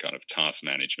online kind of task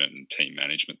management and team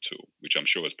management tool, which I'm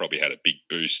sure has probably had a big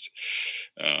boost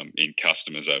in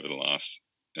customers over the last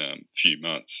few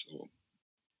months, or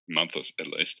month at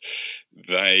least.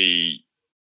 They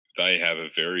have a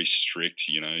very strict,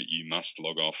 you must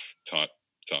log off type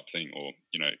thing, or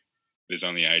there's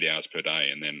only 8 hours per day,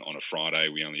 and then on a Friday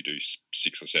we only do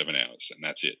 6 or 7 hours, and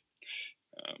that's it.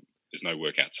 There's no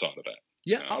work outside of that.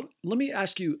 Yeah, let me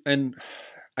ask you, and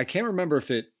I can't remember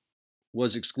if it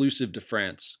was exclusive to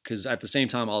France, because at the same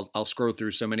time I'll scroll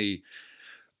through so many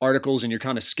articles, and you're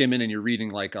kind of skimming and you're reading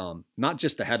like not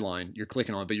just the headline you're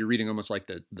clicking on, but you're reading almost like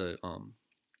the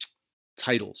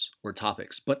titles or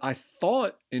topics. But I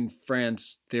thought in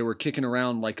France they were kicking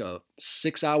around like a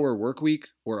 6-hour work week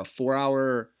or a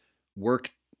 4-hour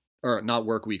work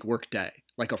day,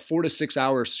 like a 4 to 6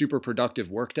 hour super productive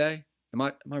work day. Am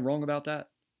I wrong about that?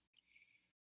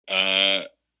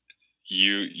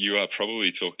 You are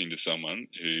probably talking to someone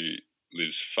who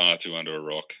lives far too under a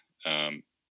rock to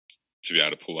be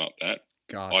able to pull up that.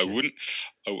 Gotcha. I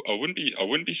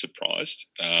wouldn't be surprised.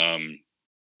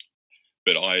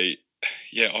 But I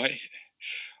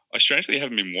strangely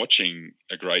haven't been watching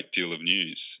a great deal of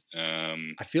news.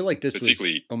 I feel like this was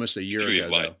almost a year ago,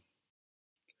 though.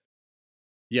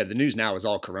 Yeah, the news now is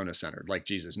all Corona centered. Like,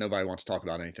 Jesus, nobody wants to talk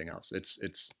about anything else. It's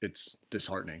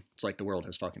disheartening. It's like the world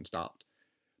has fucking stopped.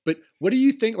 But what do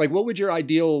you think? Like, what would your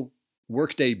ideal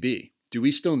workday be? Do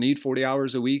we still need 40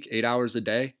 hours a week, 8 hours a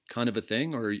day kind of a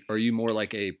thing? Or are you more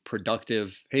like a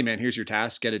productive, hey man, here's your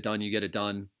task, get it done, you get it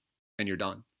done, and you're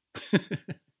done?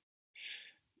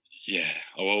 Yeah.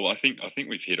 Well, I think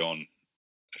we've hit on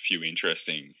a few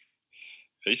interesting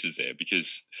pieces there,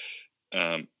 because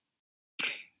I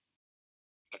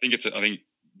think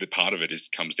the part of it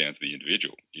comes down to the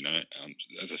individual.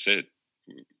 As I said,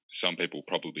 some people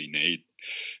probably need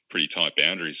pretty tight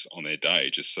boundaries on their day,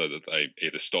 just so that they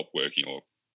either stop working or,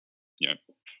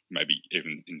 maybe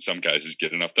even in some cases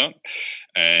get enough done.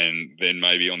 And then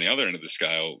maybe on the other end of the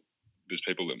scale, there's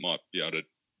people that might be able to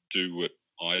do what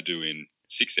I do in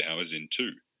 6 hours in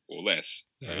 2 or less.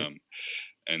 Right.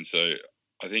 And so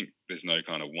I think there's no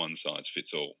kind of one size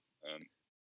fits all.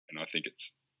 And I think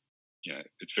it's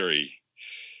very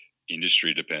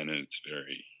industry dependent. It's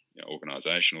very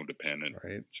organizational dependent.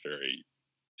 Right. It's very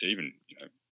even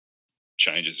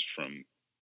changes from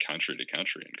country to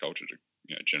country and culture to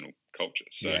general culture.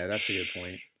 So, yeah, that's a good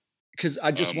point. Because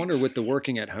I just wonder, with the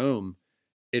working at home,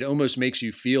 it almost makes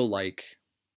you feel like,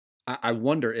 I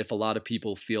wonder if a lot of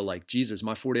people feel like, Jesus,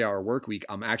 my 40-hour work week,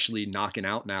 I'm actually knocking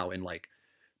out now in like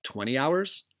 20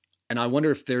 hours. And I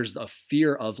wonder if there's a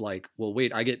fear of like, well,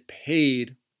 wait, I get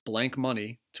paid blank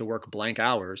money to work blank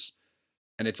hours,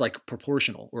 and it's like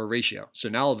proportional or a ratio. So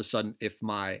now all of a sudden, if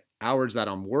my hours that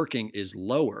I'm working is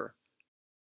lower,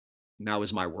 now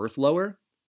is my worth lower?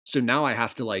 So now I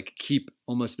have to like keep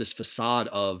almost this facade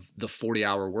of the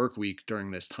 40-hour work week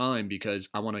during this time, because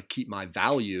I want to keep my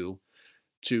value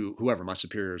to whoever my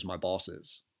superiors, my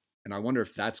bosses. And I wonder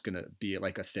if that's going to be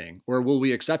like a thing, or will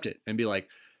we accept it and be like,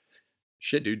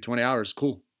 shit, dude, 20 hours,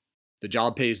 cool. The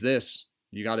job pays this.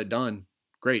 You got it done.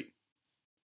 Great.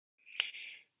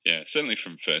 Yeah, certainly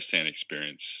from firsthand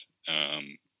experience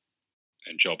and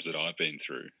jobs that I've been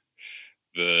through,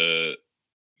 the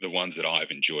ones that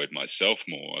I've enjoyed myself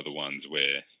more are the ones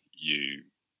where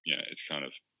it's kind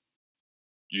of,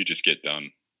 you just get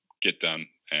done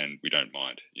and we don't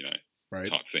mind, right.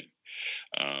 type thing.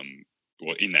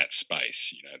 well, in that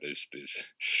space,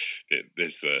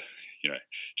 there's the,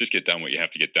 just get done what you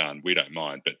have to get done. We don't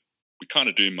mind, but we kind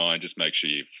of do mind. Just make sure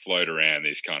you float around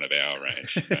this kind of hour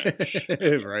range,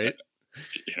 right?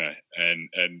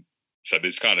 And so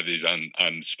there's kind of these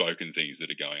unspoken things that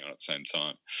are going on at the same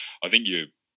time. I think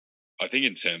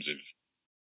in terms of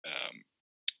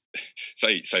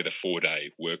say the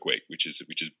 4-day work week, which has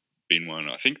been one.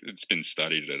 I think it's been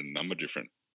studied at a number of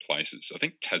different places. I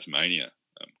think Tasmania.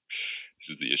 This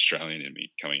is the Australian in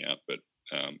me coming out, but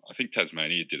I think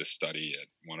Tasmania did a study at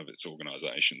one of its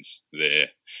organisations there,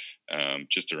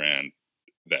 just around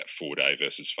that 4-day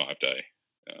versus 5-day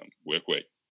work week,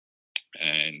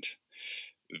 and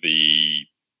the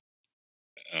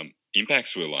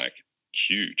impacts were like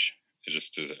huge,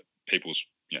 just as people's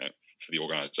for the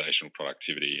organisational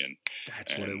productivity and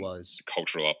that's what it was,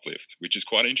 cultural uplift, which is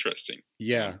quite interesting.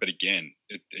 Yeah, but again,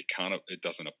 it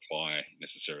doesn't apply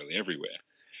necessarily everywhere.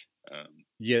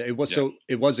 It was. Yeah. So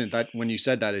it wasn't that when you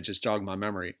said that, it just jogged my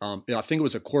memory. I think it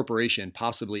was a corporation,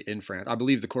 possibly in France. I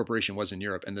believe the corporation was in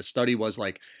Europe, and the study was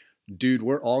like, dude,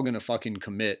 we're all gonna fucking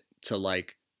commit to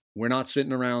like, we're not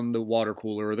sitting around the water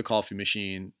cooler or the coffee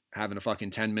machine having a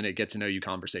fucking 10-minute get to know you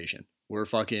conversation. We're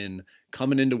fucking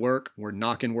coming into work, we're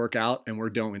knocking work out, and we're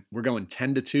going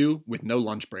 10 to 2 with no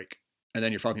lunch break, and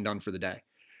then you're fucking done for the day.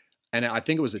 And I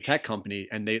think it was a tech company,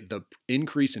 and the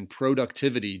increase in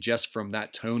productivity just from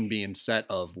that tone being set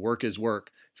of work is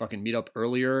work, fucking meet up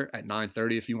earlier at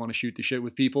 9:30 if you want to shoot the shit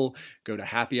with people, go to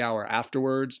happy hour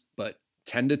afterwards, but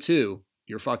 10 to 2,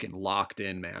 you're fucking locked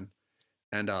in, man.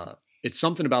 And it's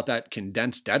something about that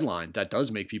condensed deadline that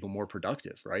does make people more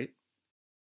productive, right?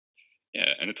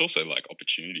 Yeah, and it's also like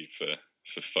opportunity for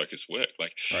focused work.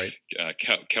 Like right.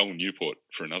 Cal Newport,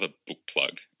 for another book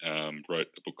plug, wrote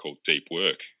a book called Deep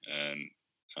Work, and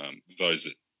those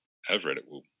that have read it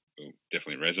will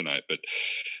definitely resonate. But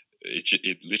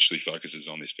it literally focuses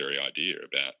on this very idea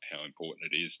about how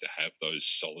important it is to have those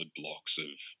solid blocks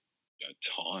of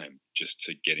time just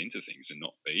to get into things and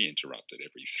not be interrupted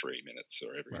every 3 minutes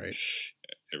or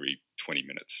every 20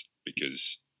 minutes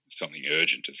because something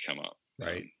urgent has come up.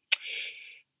 Right.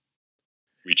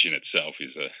 Which in itself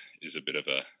is a bit of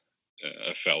a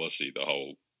fallacy. The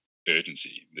whole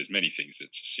urgency. There's many things that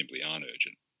simply aren't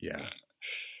urgent. Yeah.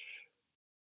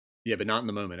 Yeah, but not in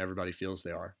the moment. Everybody feels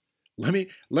they are. Let me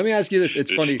ask you this.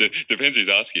 It's funny. Depends who's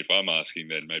asking. If I'm asking,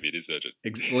 then maybe it is urgent.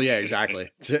 Well, yeah,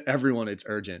 exactly. To everyone, it's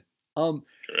urgent.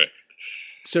 Correct.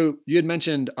 So you had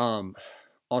mentioned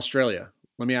Australia.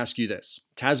 Let me ask you this: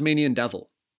 Tasmanian devil,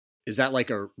 is that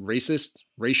like a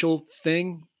racial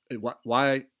thing?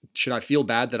 Why should I feel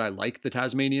bad that I like the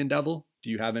Tasmanian devil? Do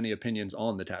you have any opinions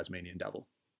on the Tasmanian devil?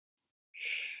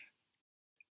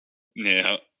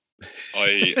 Now,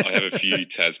 I have a few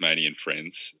Tasmanian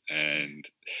friends, and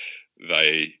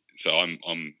so I'm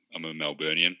a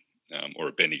Melburnian or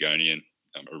a Bendigonian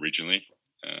originally.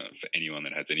 For anyone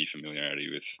that has any familiarity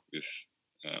with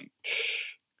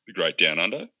the Great Down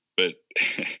Under, but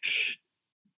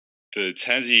the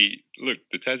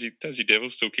Tassie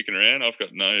Devil's still kicking around. I've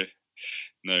got no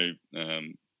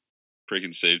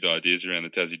preconceived ideas around the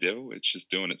Tassie Devil. It's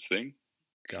just doing its thing.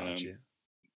 Gotcha.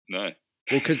 No.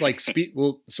 Well, because like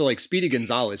Speedy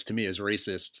Gonzalez to me is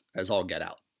racist as all get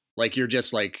out. Like you're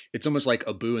just like, it's almost like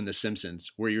Abu in The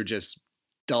Simpsons, where you're just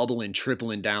doubling,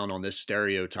 tripling down on this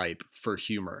stereotype for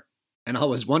humor. And I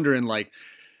was wondering, like,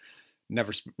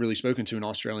 never really spoken to an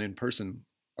Australian person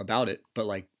about it, but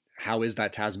like, how is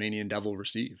that Tasmanian devil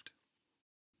received?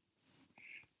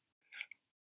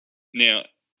 Now,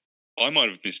 I might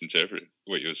have misinterpreted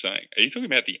what you were saying. Are you talking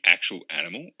about the actual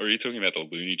animal, or are you talking about the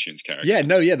Looney Tunes character? Yeah,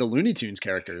 the Looney Tunes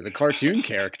character, the cartoon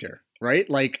character, right?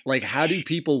 Like how do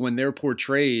people, when they're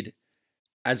portrayed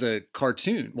as a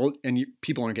cartoon, well, and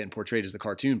people aren't getting portrayed as the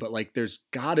cartoon, but like there's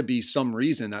got to be some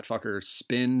reason that fucker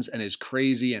spins and is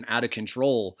crazy and out of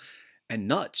control and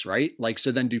nuts, right? Like,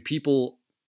 so then do people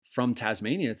from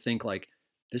Tasmania think like,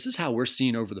 this is how we're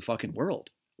seen over the fucking world?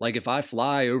 Like if I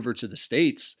fly over to the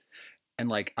States and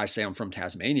like I say I'm from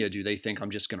Tasmania, do they think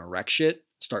I'm just going to wreck shit,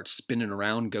 start spinning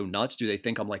around, go nuts? Do they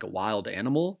think I'm like a wild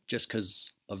animal just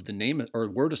because of the name or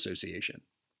word association?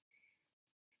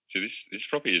 So this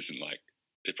probably isn't like,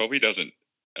 it probably doesn't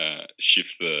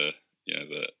shift the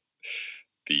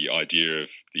idea of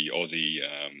the Aussie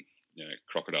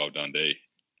Crocodile Dundee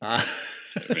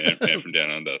man from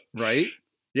down under, right?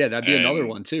 Yeah, that'd be another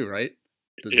one too, right?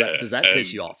 Does that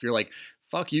piss you off? You're like,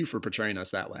 fuck you for portraying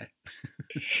us that way.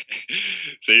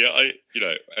 So yeah,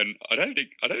 and I don't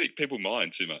think people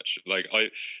mind too much. Like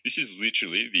this is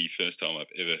literally the first time I've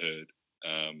ever heard.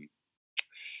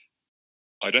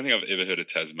 I don't think I've ever heard a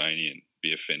Tasmanian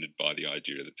be offended by the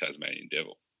idea of the Tasmanian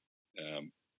devil.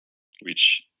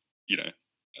 which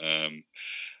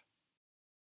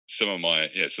some of my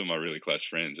really close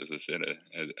friends, as I said,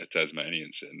 are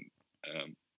Tasmanians, and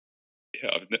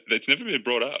it's never been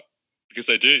brought up because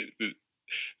they do. The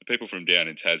people from down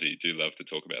in Tassie do love to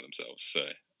talk about themselves. So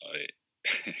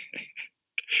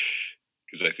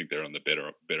because they think they're on the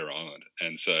better island,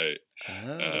 and so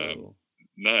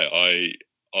no, I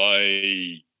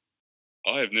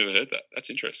have never heard that. That's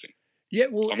interesting. Yeah,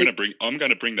 well, I'm going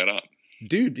to bring that up,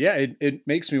 dude. Yeah, it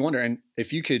makes me wonder, and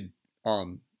if you could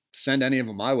send any of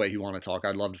them my way who want to talk,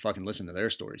 I'd love to fucking listen to their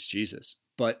stories. Jesus,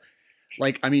 but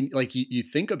like, I mean, like you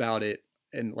think about it,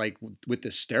 and like with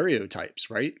the stereotypes,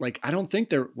 right? Like, I don't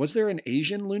think was there an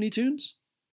Asian Looney Tunes,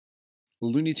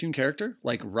 Looney Tune character,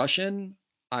 like Russian,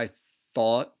 I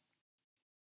thought,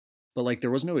 but like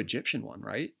there was no Egyptian one,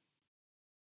 right?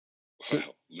 So,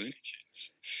 wow, Looney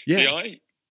Tunes. Yeah. See,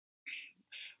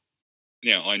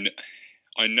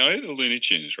 I know the Looney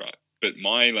Tunes, right? But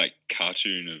my like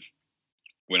cartoon of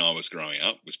when I was growing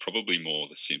up was probably more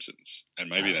The Simpsons, and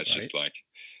maybe that's just like,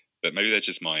 but maybe that's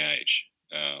just my age,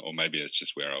 or maybe it's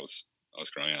just where I was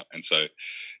growing up. And so,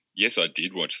 yes, I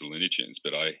did watch the Looney Tunes,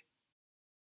 but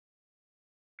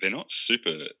they're not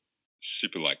super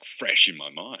like fresh in my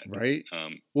mind, right?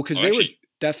 Well, because they were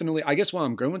definitely. I guess why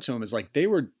I'm going to them is like they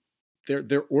were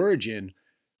their origin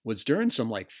was during some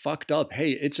like fucked up.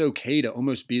 Hey, it's okay to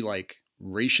almost be like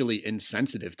racially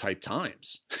insensitive type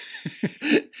times,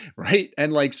 right?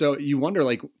 And like, so you wonder,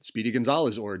 like Speedy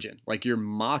Gonzalez origin, like you're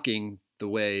mocking the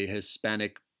way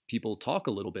Hispanic people talk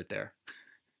a little bit there,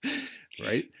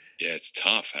 right? Yeah, it's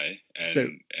tough, hey.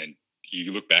 And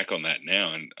you look back on that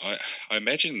now, and I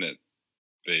imagine that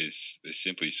there's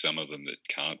simply some of them that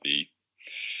can't be.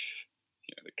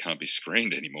 That can't be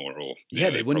screened anymore, or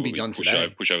they wouldn't be done today.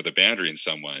 Push over the boundary in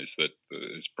some ways that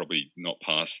is probably not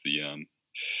past the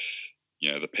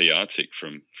the PR tick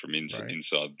from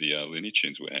inside the Looney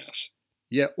Tunes warehouse.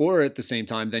 Yeah, or at the same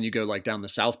time, then you go like down the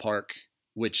South Park,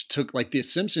 which took like The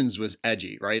Simpsons was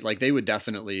edgy, right? Like they would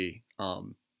definitely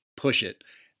push it,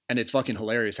 and it's fucking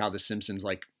hilarious how The Simpsons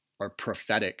like are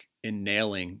prophetic in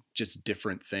nailing just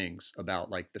different things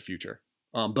about like the future.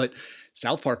 But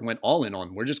South Park went all in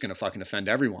on, we're just going to fucking offend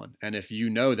everyone. And if you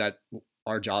know that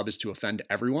our job is to offend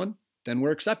everyone, then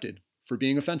we're accepted for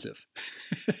being offensive.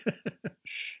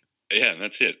 Yeah,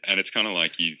 that's it. And it's kind of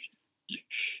like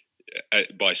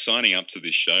by signing up to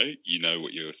this show, you know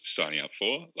what you're signing up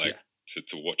for, like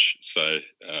to watch. So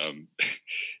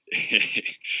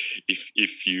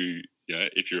if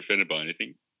you're offended by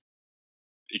anything,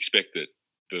 expect that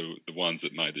the ones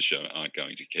that made the show aren't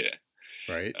going to care.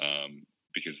 Right.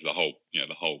 Because the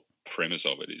whole premise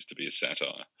of it is to be a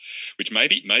satire, which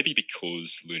maybe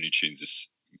because Looney Tunes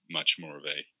is much more of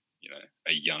a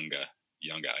younger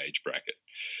age bracket,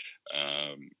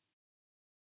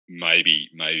 maybe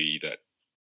that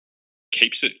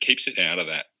keeps it out of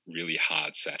that really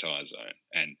hard satire zone,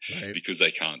 and because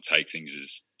they can't take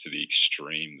things to the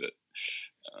extreme that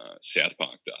South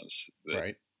Park does,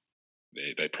 right?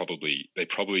 They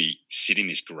probably sit in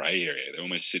this grey area. They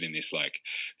almost sit in this, like,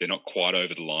 they're not quite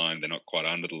over the line, they're not quite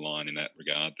under the line in that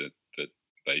regard, that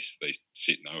they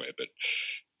sit nowhere. But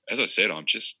as I said, I'm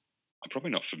probably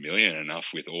not familiar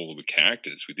enough with all the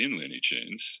characters within Looney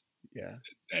Tunes,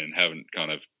 and haven't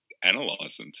kind of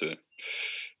analysed them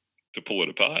to pull it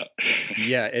apart.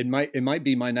 Yeah, it might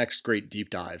be my next great deep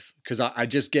dive, because I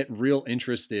just get real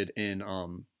interested in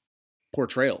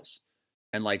portrayals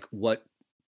and like what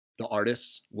the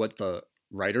artists, what the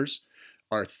writers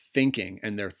are thinking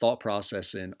and their thought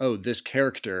process in, oh, this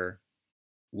character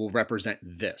will represent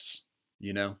this,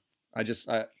 I don't know.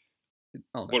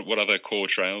 What other core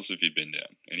trails have you been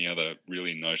down? Any other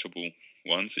really notable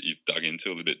ones that you've dug into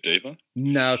a little bit deeper?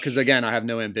 No, because again, I have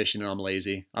no ambition and I'm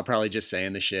lazy. I'll probably just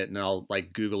saying the shit and I'll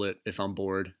like Google it if I'm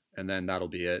bored, and then that'll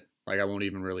be it. Like I won't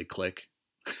even really click.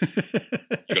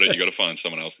 You got to find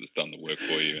someone else that's done the work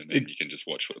for you, and then you can just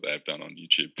watch what they've done on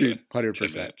YouTube. Dude,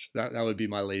 100%. That would be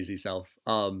my lazy self.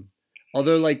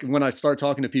 Although like when I start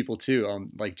talking to people too,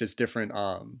 like just different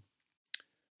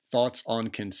thoughts on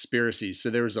conspiracies. So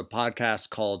there was a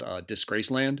podcast called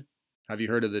Disgraceland. Have you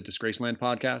heard of the Disgraceland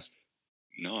podcast?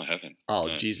 No, I haven't. Oh,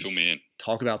 no, Jesus. Fill me in.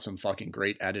 Talk about some fucking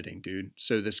great editing, dude.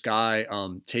 So this guy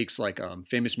takes like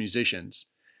famous musicians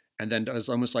and then does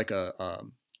almost like a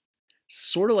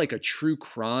sort of like a true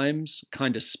crimes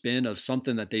kind of spin of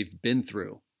something that they've been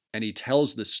through. And he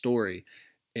tells the story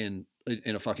in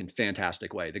a fucking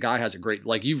fantastic way. The guy has a great,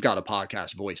 like, you've got a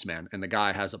podcast voice, man. And the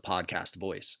guy has a podcast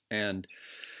voice. And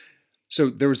so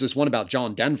there was this one about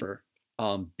John Denver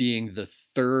being the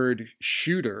third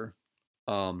shooter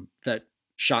that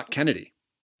shot Kennedy.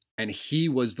 And he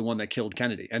was the one that killed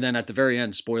Kennedy. And then at the very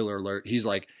end, spoiler alert, he's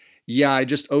like, yeah, I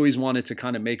just always wanted to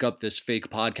kind of make up this fake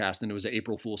podcast, and it was an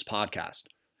April Fool's podcast.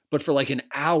 But for like an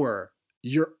hour,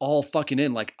 you're all fucking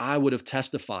in. Like, I would have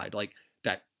testified like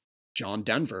that John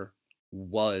Denver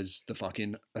was the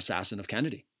fucking assassin of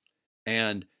Kennedy.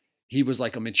 And he was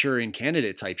like a Manchurian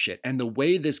candidate type shit. And the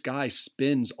way this guy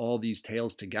spins all these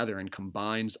tales together and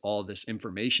combines all this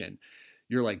information,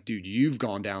 you're like, dude, you've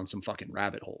gone down some fucking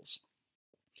rabbit holes.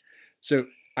 So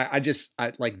I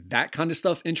like that kind of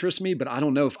stuff interests me, but I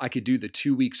don't know if I could do the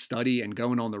 2-week study and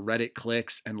going on the Reddit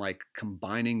clicks and like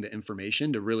combining the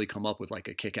information to really come up with like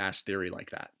a kick-ass theory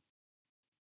like that.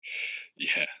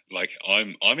 Yeah, like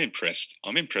I'm impressed.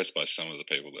 I'm impressed by some of the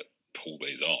people that pull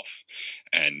these off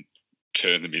and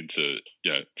turn them into,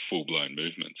 you know, full-blown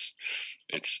movements.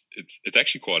 It's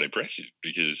actually quite impressive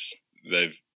because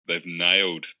they've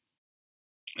nailed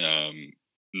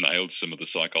some of the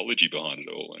psychology behind it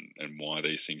all and why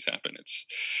these things happen. It's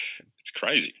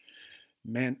crazy,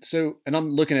 man. So, and I'm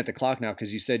looking at the clock now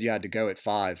because you said you had to go at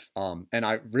 5. And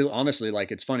I really honestly,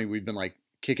 like, it's funny, we've been like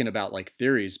kicking about like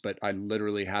theories, but I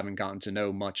literally haven't gotten to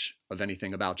know much of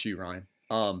anything about you, Ryan.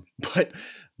 But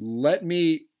let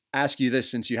me ask you this,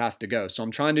 since you have to go. So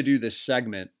I'm trying to do this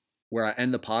segment where I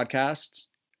end the podcasts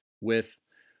with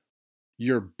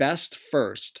your best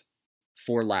first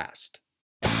for last.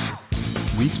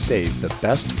 We've saved the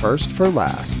best first for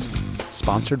last.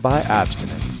 Sponsored by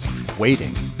Abstinence.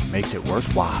 Waiting makes it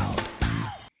worthwhile.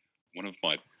 One of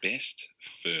my best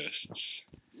firsts.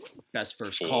 Best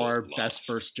first car, last. Best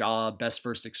first job, best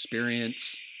first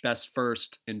experience, best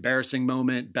first embarrassing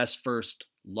moment, best first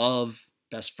love,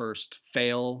 best first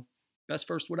fail, best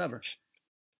first whatever.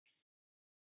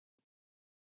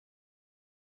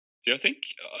 Yeah, I think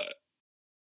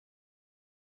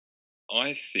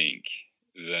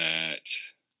that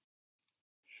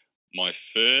my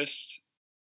first,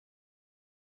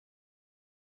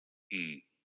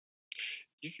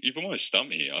 you've almost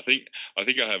stumped me here. I think I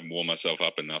haven't warmed myself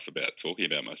up enough about talking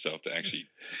about myself to actually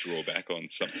draw back on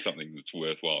something that's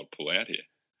worthwhile to pull out here.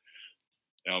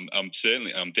 I'm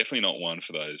definitely not one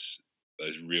for those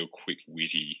real quick,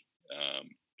 witty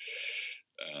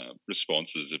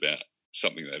responses about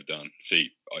something they've done.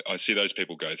 See, I see those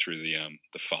people go through the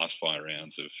fast fire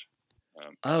rounds of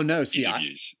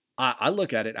interviews. I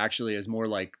look at it actually as more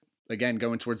like, again,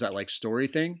 going towards that like story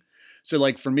thing. So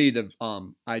like for me,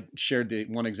 I shared the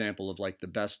one example of like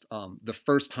the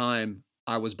first time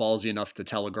I was ballsy enough to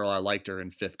tell a girl I liked her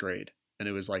in 5th grade. And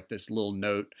it was like this little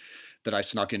note that I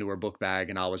snuck into her book bag.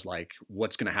 And I was like,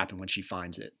 what's going to happen when she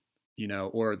finds it? You know,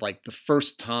 or like the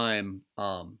first time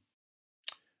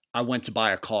I went to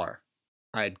buy a car.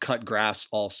 I had cut grass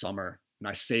all summer and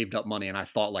I saved up money and I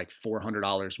thought like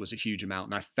 $400 was a huge amount.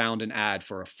 And I found an ad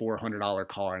for a $400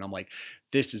 car and I'm like,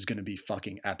 this is going to be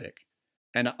fucking epic.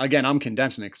 And again, I'm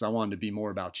condensing it because I wanted to be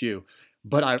more about you.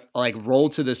 But I like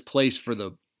rolled to this place for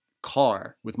the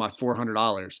car with my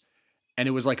 $400 and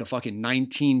it was like a fucking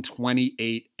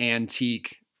 1928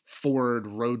 antique Ford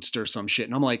Roadster, some shit.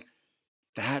 And I'm like,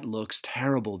 that looks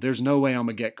terrible. There's no way I'm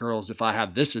gonna get girls if I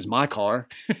have this as my car.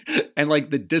 And like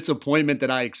the disappointment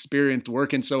that I experienced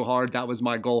working so hard, that was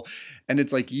my goal. And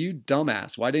it's like, you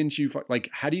dumbass, why didn't you, like,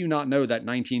 how do you not know that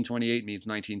 1928 means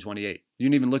 1928? You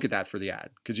didn't even look at that for the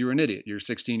ad because you were an idiot. You're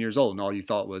 16 years old and all you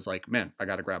thought was like, man, I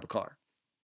got to grab a car.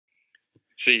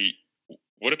 See,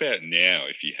 what about now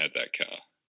if you had that car?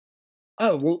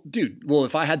 Oh, well, dude,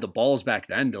 if I had the balls back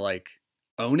then to like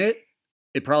own it,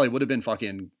 it probably would have been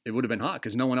it would have been hot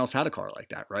because no one else had a car like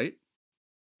that, right?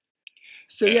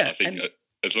 So yeah, I think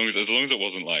as long as it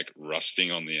wasn't like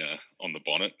rusting on the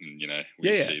bonnet, and you know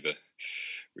where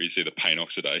you see the paint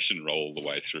oxidation roll all the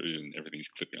way through and everything's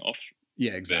clipping off.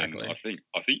 Yeah, exactly. Then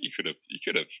I think you could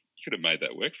have made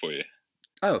that work for you.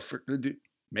 Oh,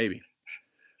 maybe,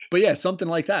 but yeah, something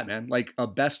like that, man. Like a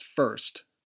best first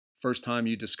time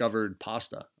you discovered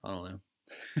pasta. I don't know.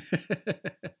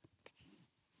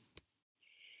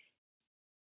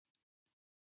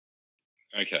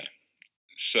 Okay,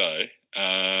 so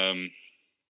I'm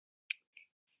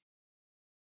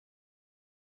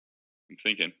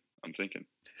thinking.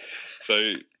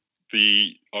 So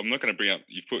I'm not going to bring up.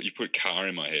 You've put car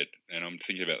in my head, and I'm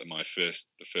thinking about the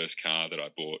first car that I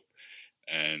bought,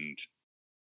 and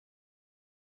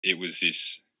it was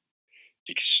this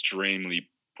extremely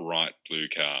bright blue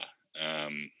car,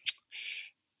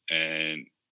 and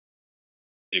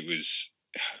it was.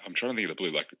 I'm trying to think of the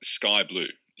blue, like sky blue.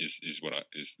 Is the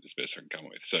best I can come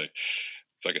up with. So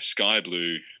it's like a sky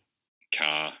blue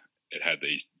car. It had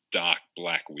these dark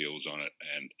black wheels on it,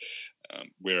 and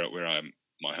where I'm,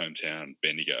 my hometown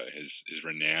Bendigo is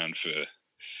renowned for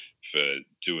for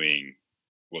doing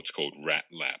what's called rat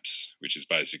laps, which is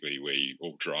basically where you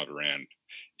all drive around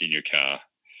in your car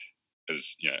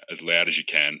as loud as you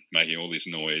can, making all this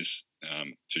noise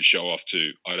to show off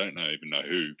to I don't even know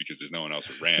who, because there's no one else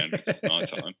around because it's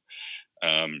nighttime.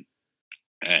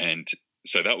 And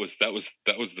so that was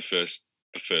the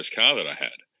first car that I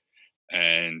had.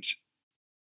 And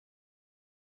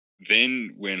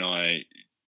then when I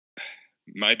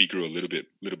maybe grew a little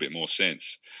bit more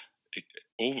sense,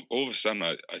 all of a sudden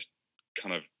I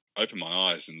kind of opened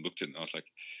my eyes and looked at it, and I was like,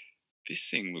 this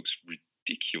thing looks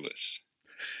ridiculous.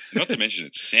 Not to mention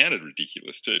it sounded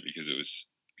ridiculous too, because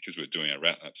we're doing our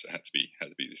rat laps. It had to be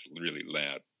this really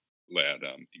loud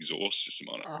exhaust system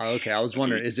on it. Okay, I was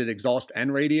wondering, is it exhaust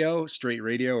and radio, straight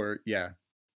radio, or yeah?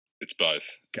 It's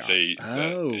both. God. See,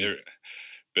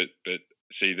 but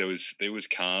see, there was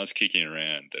cars kicking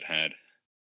around that had,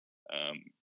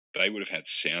 they would have had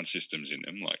sound systems in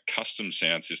them, like custom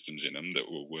sound systems in them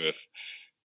that were worth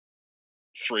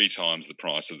 3 times the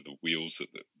price of the wheels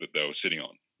that they were sitting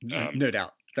on. No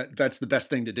doubt. That's the best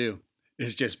thing to do,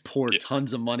 is just pour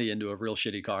tons of money into a real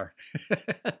shitty car.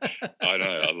 I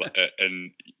know.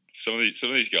 And some of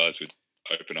these guys would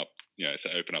open up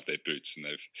their boots, and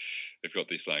they've got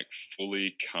this like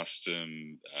fully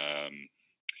custom,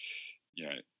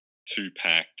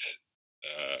 2-packed,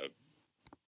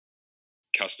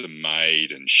 custom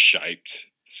made and shaped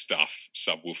stuff,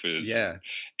 subwoofers,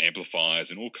 amplifiers,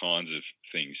 and all kinds of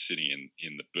things sitting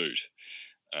in the boot.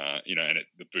 And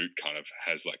the boot kind of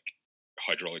has like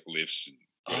hydraulic lifts and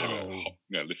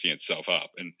whatever, lifting itself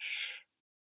up, and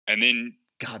then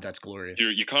God, that's glorious.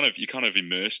 You're kind of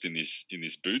immersed in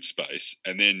this boot space,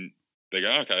 and then they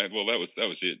go, okay, well that was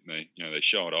it. And they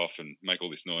show it off and make all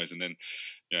this noise, and then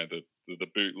the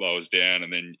boot lowers down,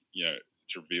 and then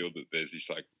it's revealed that there's this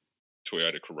like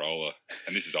Toyota Corolla,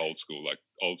 and this is old school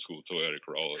Toyota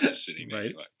Corolla just sitting there.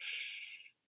 Right. Like,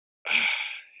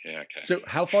 yeah, okay. So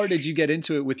how far did you get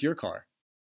into it with your car?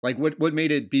 Like what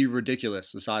made it be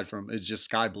ridiculous, aside from it's just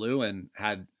sky blue and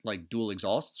had like dual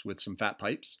exhausts with some fat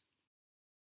pipes?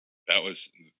 That was,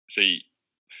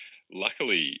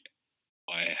 luckily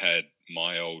I had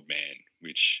my old man,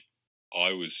 which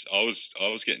I was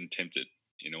getting tempted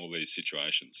in all these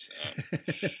situations.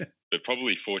 But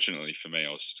probably fortunately for me,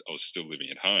 I was still living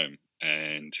at home,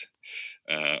 and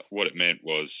what it meant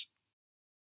was,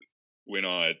 when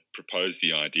I proposed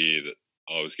the idea that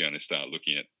I was going to start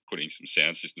looking at putting some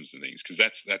sound systems and things, because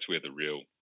that's where the real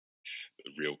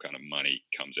kind of money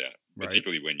comes out, right.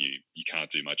 Particularly when you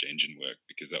can't do much engine work,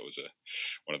 because that was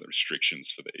one of the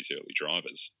restrictions for these early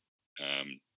drivers.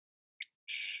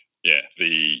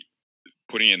 The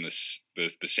putting in the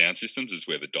sound systems is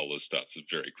where the dollars starts to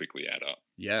very quickly add up.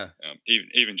 Yeah.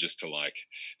 Even just to like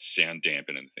sound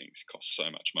dampen and things costs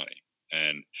so much money.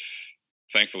 And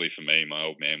thankfully for me, my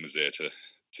old man was there to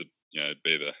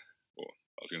be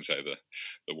I was going to say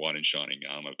the one in shining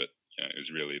armor, but it was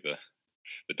really the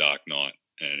Dark Knight,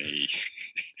 and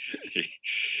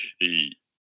he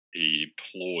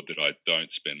implored that I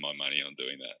don't spend my money on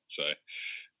doing that. So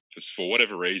for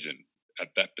whatever reason,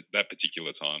 at that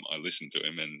particular time, I listened to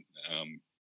him and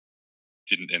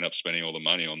didn't end up spending all the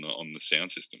money on the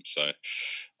sound system. So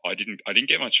I didn't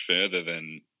get much further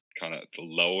than kind of the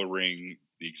lowering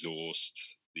the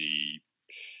exhaust, the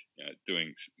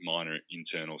doing minor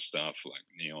internal stuff like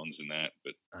neons and that.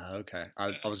 But okay,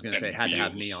 I was going to say had to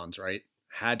have neons, right?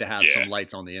 Had to have some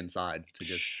lights on the inside to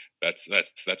just. That's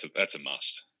a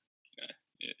must.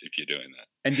 If you're doing that.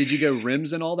 And did you go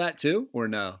rims and all that too, or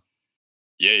no?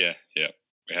 Yeah.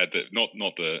 We had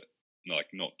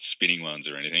not spinning ones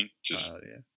or anything,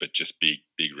 but just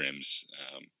big rims.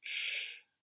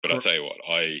 But I'll tell you what,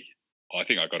 I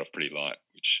think I got off pretty light,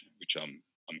 which I'm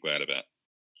glad about.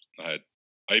 I had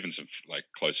even some like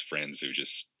close friends who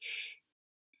just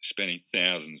spending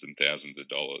thousands and thousands of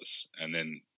dollars, and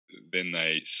then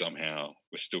they somehow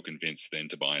were still convinced then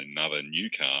to buy another new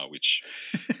car, which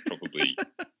probably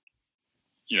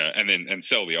and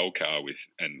sell the old car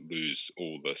and lose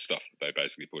all the stuff that they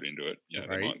basically put into it. They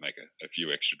might make a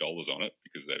few extra dollars on it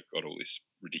because they've got all this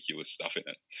ridiculous stuff in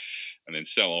it, and then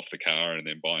sell off the car and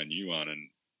then buy a new one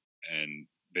and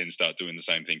then start doing the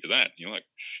same thing to that. And you're like,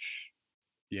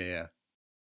 yeah.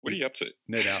 What are you up to?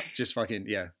 No doubt. Just fucking,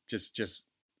 just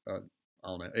I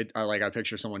don't know. I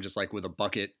picture someone just like with a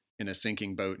bucket in a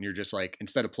sinking boat, and you're just like,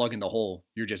 instead of plugging the hole,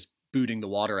 you're just booting the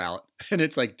water out. And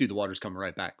it's like, dude, the water's coming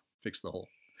right back. Fix the hole.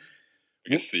 I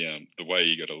guess the way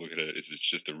you got to look at it is it's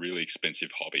just a really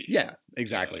expensive hobby. Yeah,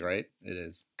 exactly. Right. It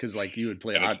is. Cause like you would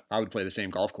play, I would play the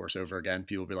same golf course over again.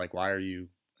 People would be like, why are you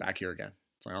back here again?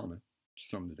 It's like, I don't know.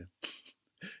 Just something to do.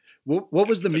 What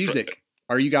was the music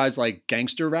Are you guys like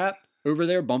gangster rap over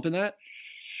there, bumping that?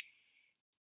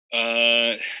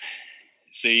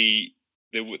 See,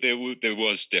 there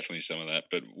was definitely some of that,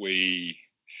 but we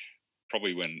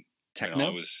probably when I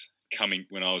was coming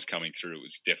through, it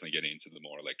was definitely getting into the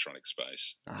more electronic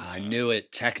space. I knew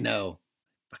it, techno.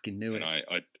 Fucking knew it.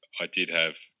 I did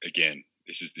have, again,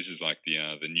 this is like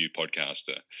the new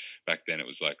podcaster. Back then, it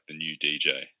was like the new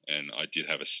DJ, and I did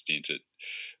have a stint at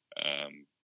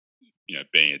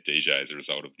being a DJ as a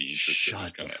result of the interest that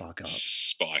was kind of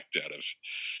spiked out of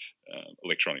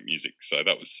electronic music. So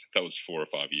that was 4 or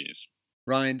 5 years.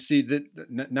 Ryan, see,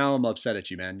 now I'm upset at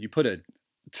you, man. You put a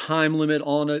time limit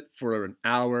on it for an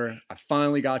hour. I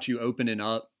finally got you opening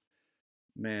up,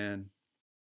 man.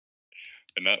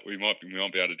 And that we might be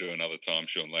able to do another time,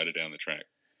 Sean, later down the track.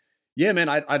 Yeah, man,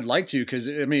 I'd like to, because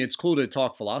I mean, it's cool to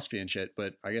talk philosophy and shit,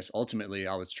 but I guess ultimately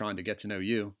I was trying to get to know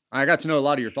you. I got to know a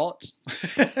lot of your thoughts,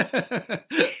 a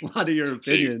lot of your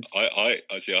opinions.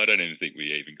 See, I don't even think we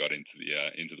even got into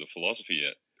the philosophy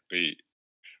yet. We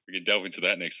can delve into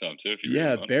that next time too, if you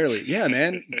really want. Barely. Yeah,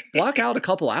 man, block out a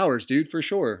couple hours, dude, for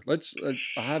sure. Let's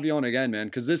I'll have you on again, man,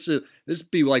 because this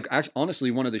be like honestly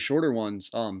one of the shorter ones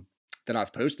that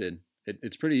I've posted.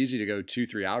 It's pretty easy to go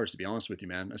 2-3 hours, to be honest with you,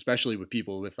 man, especially with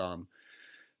people with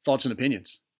thoughts and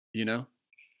opinions, you know?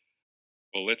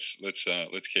 Well, let's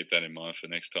keep that in mind for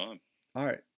next time. All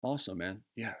right. Awesome, man.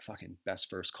 Yeah. Fucking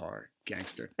best first car,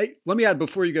 gangster. Hey, let me add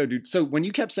before you go, dude. So when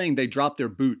you kept saying they dropped their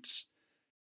boots,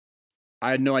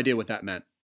 I had no idea what that meant.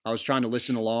 I was trying to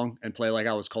listen along and play like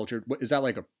I was cultured. What, is that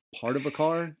like a part of a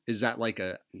car? Is that like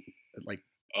is it like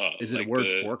a word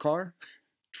for car?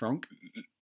 Trunk?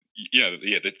 Yeah.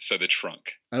 So the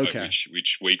trunk, okay,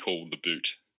 which we call the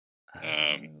boot.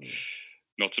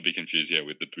 Not to be confused,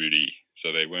 with the booty.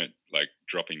 So they weren't like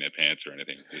dropping their pants or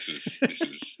anything. This was,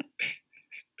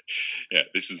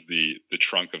 this is the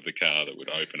trunk of the car that would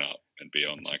open up and be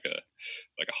on like a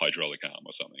hydraulic arm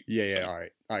or something. Yeah. So, all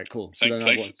right, cool. So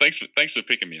thanks for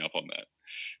picking me up on that.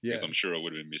 Yeah, because I'm sure it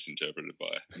would have been misinterpreted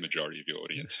by the majority of your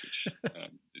audience, which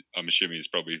I'm assuming is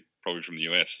probably from the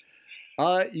US.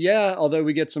 Yeah, although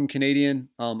we get some Canadian.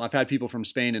 I've had people from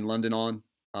Spain and London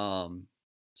on.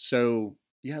 So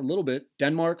yeah, a little bit.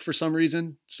 Denmark for some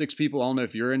reason, 6 people. I don't know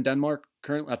if you're in Denmark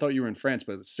currently. I thought you were in France,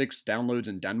 but 6 downloads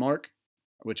in Denmark,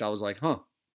 which I was like, huh.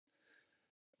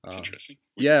 That's interesting.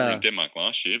 We were in Denmark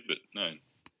last year, but no.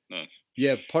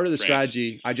 Yeah, part of the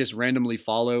strategy, I just randomly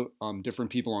follow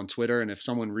different people on Twitter, and if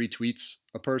someone retweets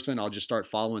a person, I'll just start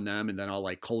following them, and then I'll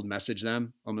like cold message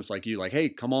them, almost like you, like, hey,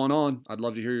 come on. I'd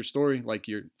love to hear your story. Like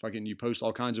you post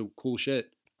all kinds of cool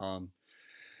shit.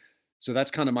 So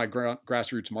that's kind of my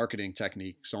grassroots marketing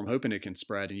technique. So I'm hoping it can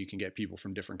spread and you can get people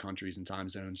from different countries and time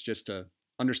zones just to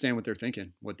understand what they're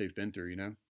thinking, what they've been through, you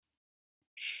know?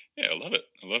 Yeah, I love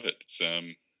it. It's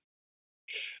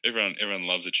everyone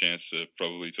loves a chance to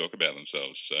probably talk about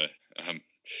themselves. So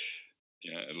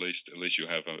at least you'll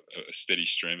have a steady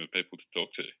stream of people to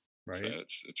talk to. Right. So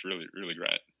it's really, really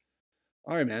great.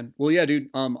 All right, man. Well, yeah, dude.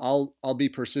 I'll be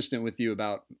persistent with you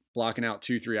about blocking out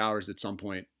 2-3 hours at some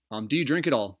point. Do you drink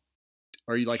it all?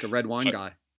 Are you like a red wine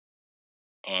guy?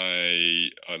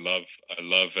 I love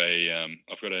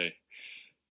I've got an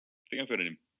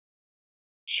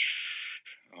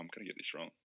I'm gonna get this wrong.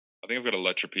 I think I've got a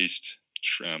La Trappiste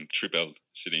Tripel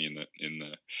sitting in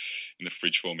the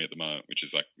fridge for me at the moment, which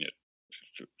is like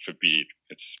for beer.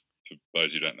 It's for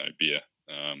those who don't know beer.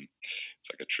 It's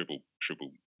like a triple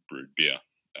brewed beer.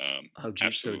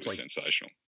 Absolutely so it's like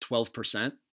sensational.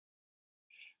 12%.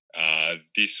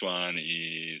 This one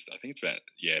is, I think it's about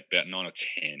 9 or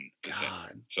 10%.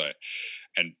 So,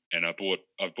 and I've bought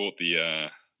the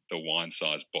wine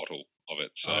size bottle of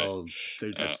it. So,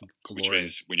 dude, that's glorious. Which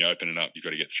means when you open it up, you've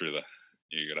got to get through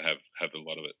you got to have a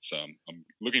lot of it. So I'm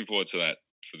looking forward to that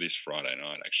for this Friday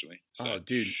night, actually. So, oh,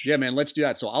 dude, yeah, man, let's do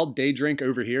that. So I'll day drink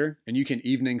over here, and you can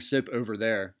evening sip over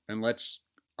there, and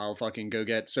I'll fucking go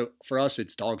get. So for us,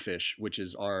 it's Dogfish, which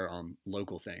is our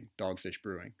local thing, Dogfish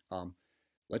Brewing.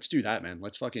 Let's do that, man.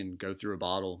 Let's fucking go through a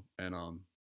bottle and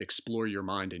explore your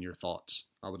mind and your thoughts.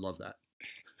 I would love that.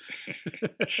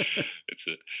 It's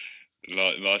a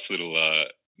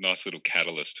nice little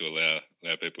catalyst to allow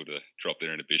people to drop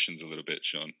their inhibitions a little bit,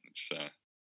 Sean. It's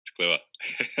clever.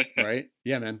 Right?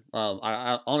 Yeah, man.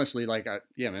 I honestly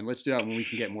man, let's do that when we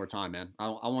can get more time, man. I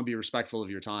want to be respectful of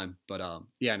your time, but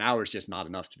an hour is just not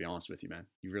enough, to be honest with you, man.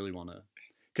 You really want to,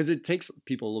 because it takes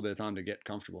people a little bit of time to get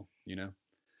comfortable, you know?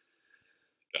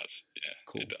 It does. Yeah,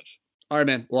 cool. It does. All right,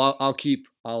 man. Well,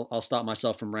 I'll stop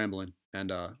myself from rambling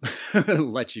and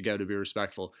let you go, to be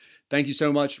respectful. Thank you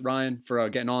so much, Ryan, for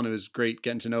getting on. It was great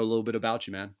getting to know a little bit about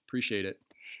you, man. Appreciate it.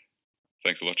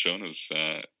 Thanks a lot, Sean. It was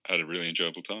had a really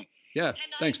enjoyable time. Yeah,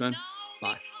 thanks, man.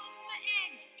 Bye.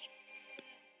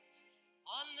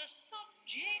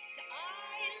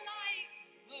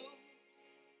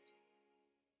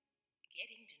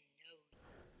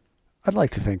 I'd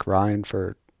like to thank Ryan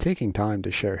for taking time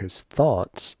to share his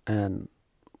thoughts and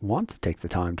want to take the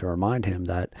time to remind him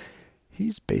that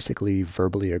he's basically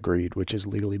verbally agreed, which is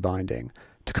legally binding,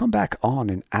 to come back on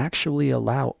and actually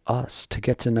allow us to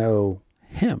get to know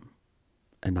him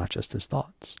and not just his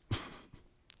thoughts.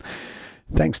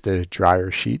 Thanks to Dryer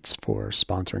Sheets for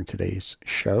sponsoring today's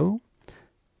show.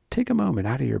 Take a moment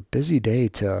out of your busy day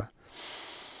to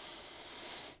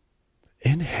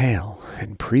inhale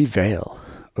and prevail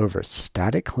over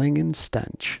static cling and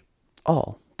stench,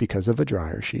 all because of a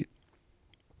dryer sheet.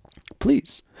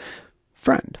 Please,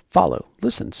 friend, follow,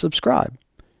 listen, subscribe.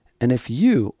 And if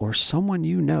you or someone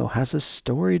you know has a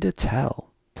story to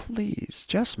tell, please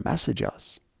just message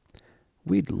us.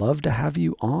 We'd love to have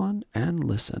you on and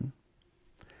listen.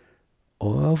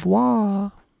 Au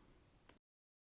revoir.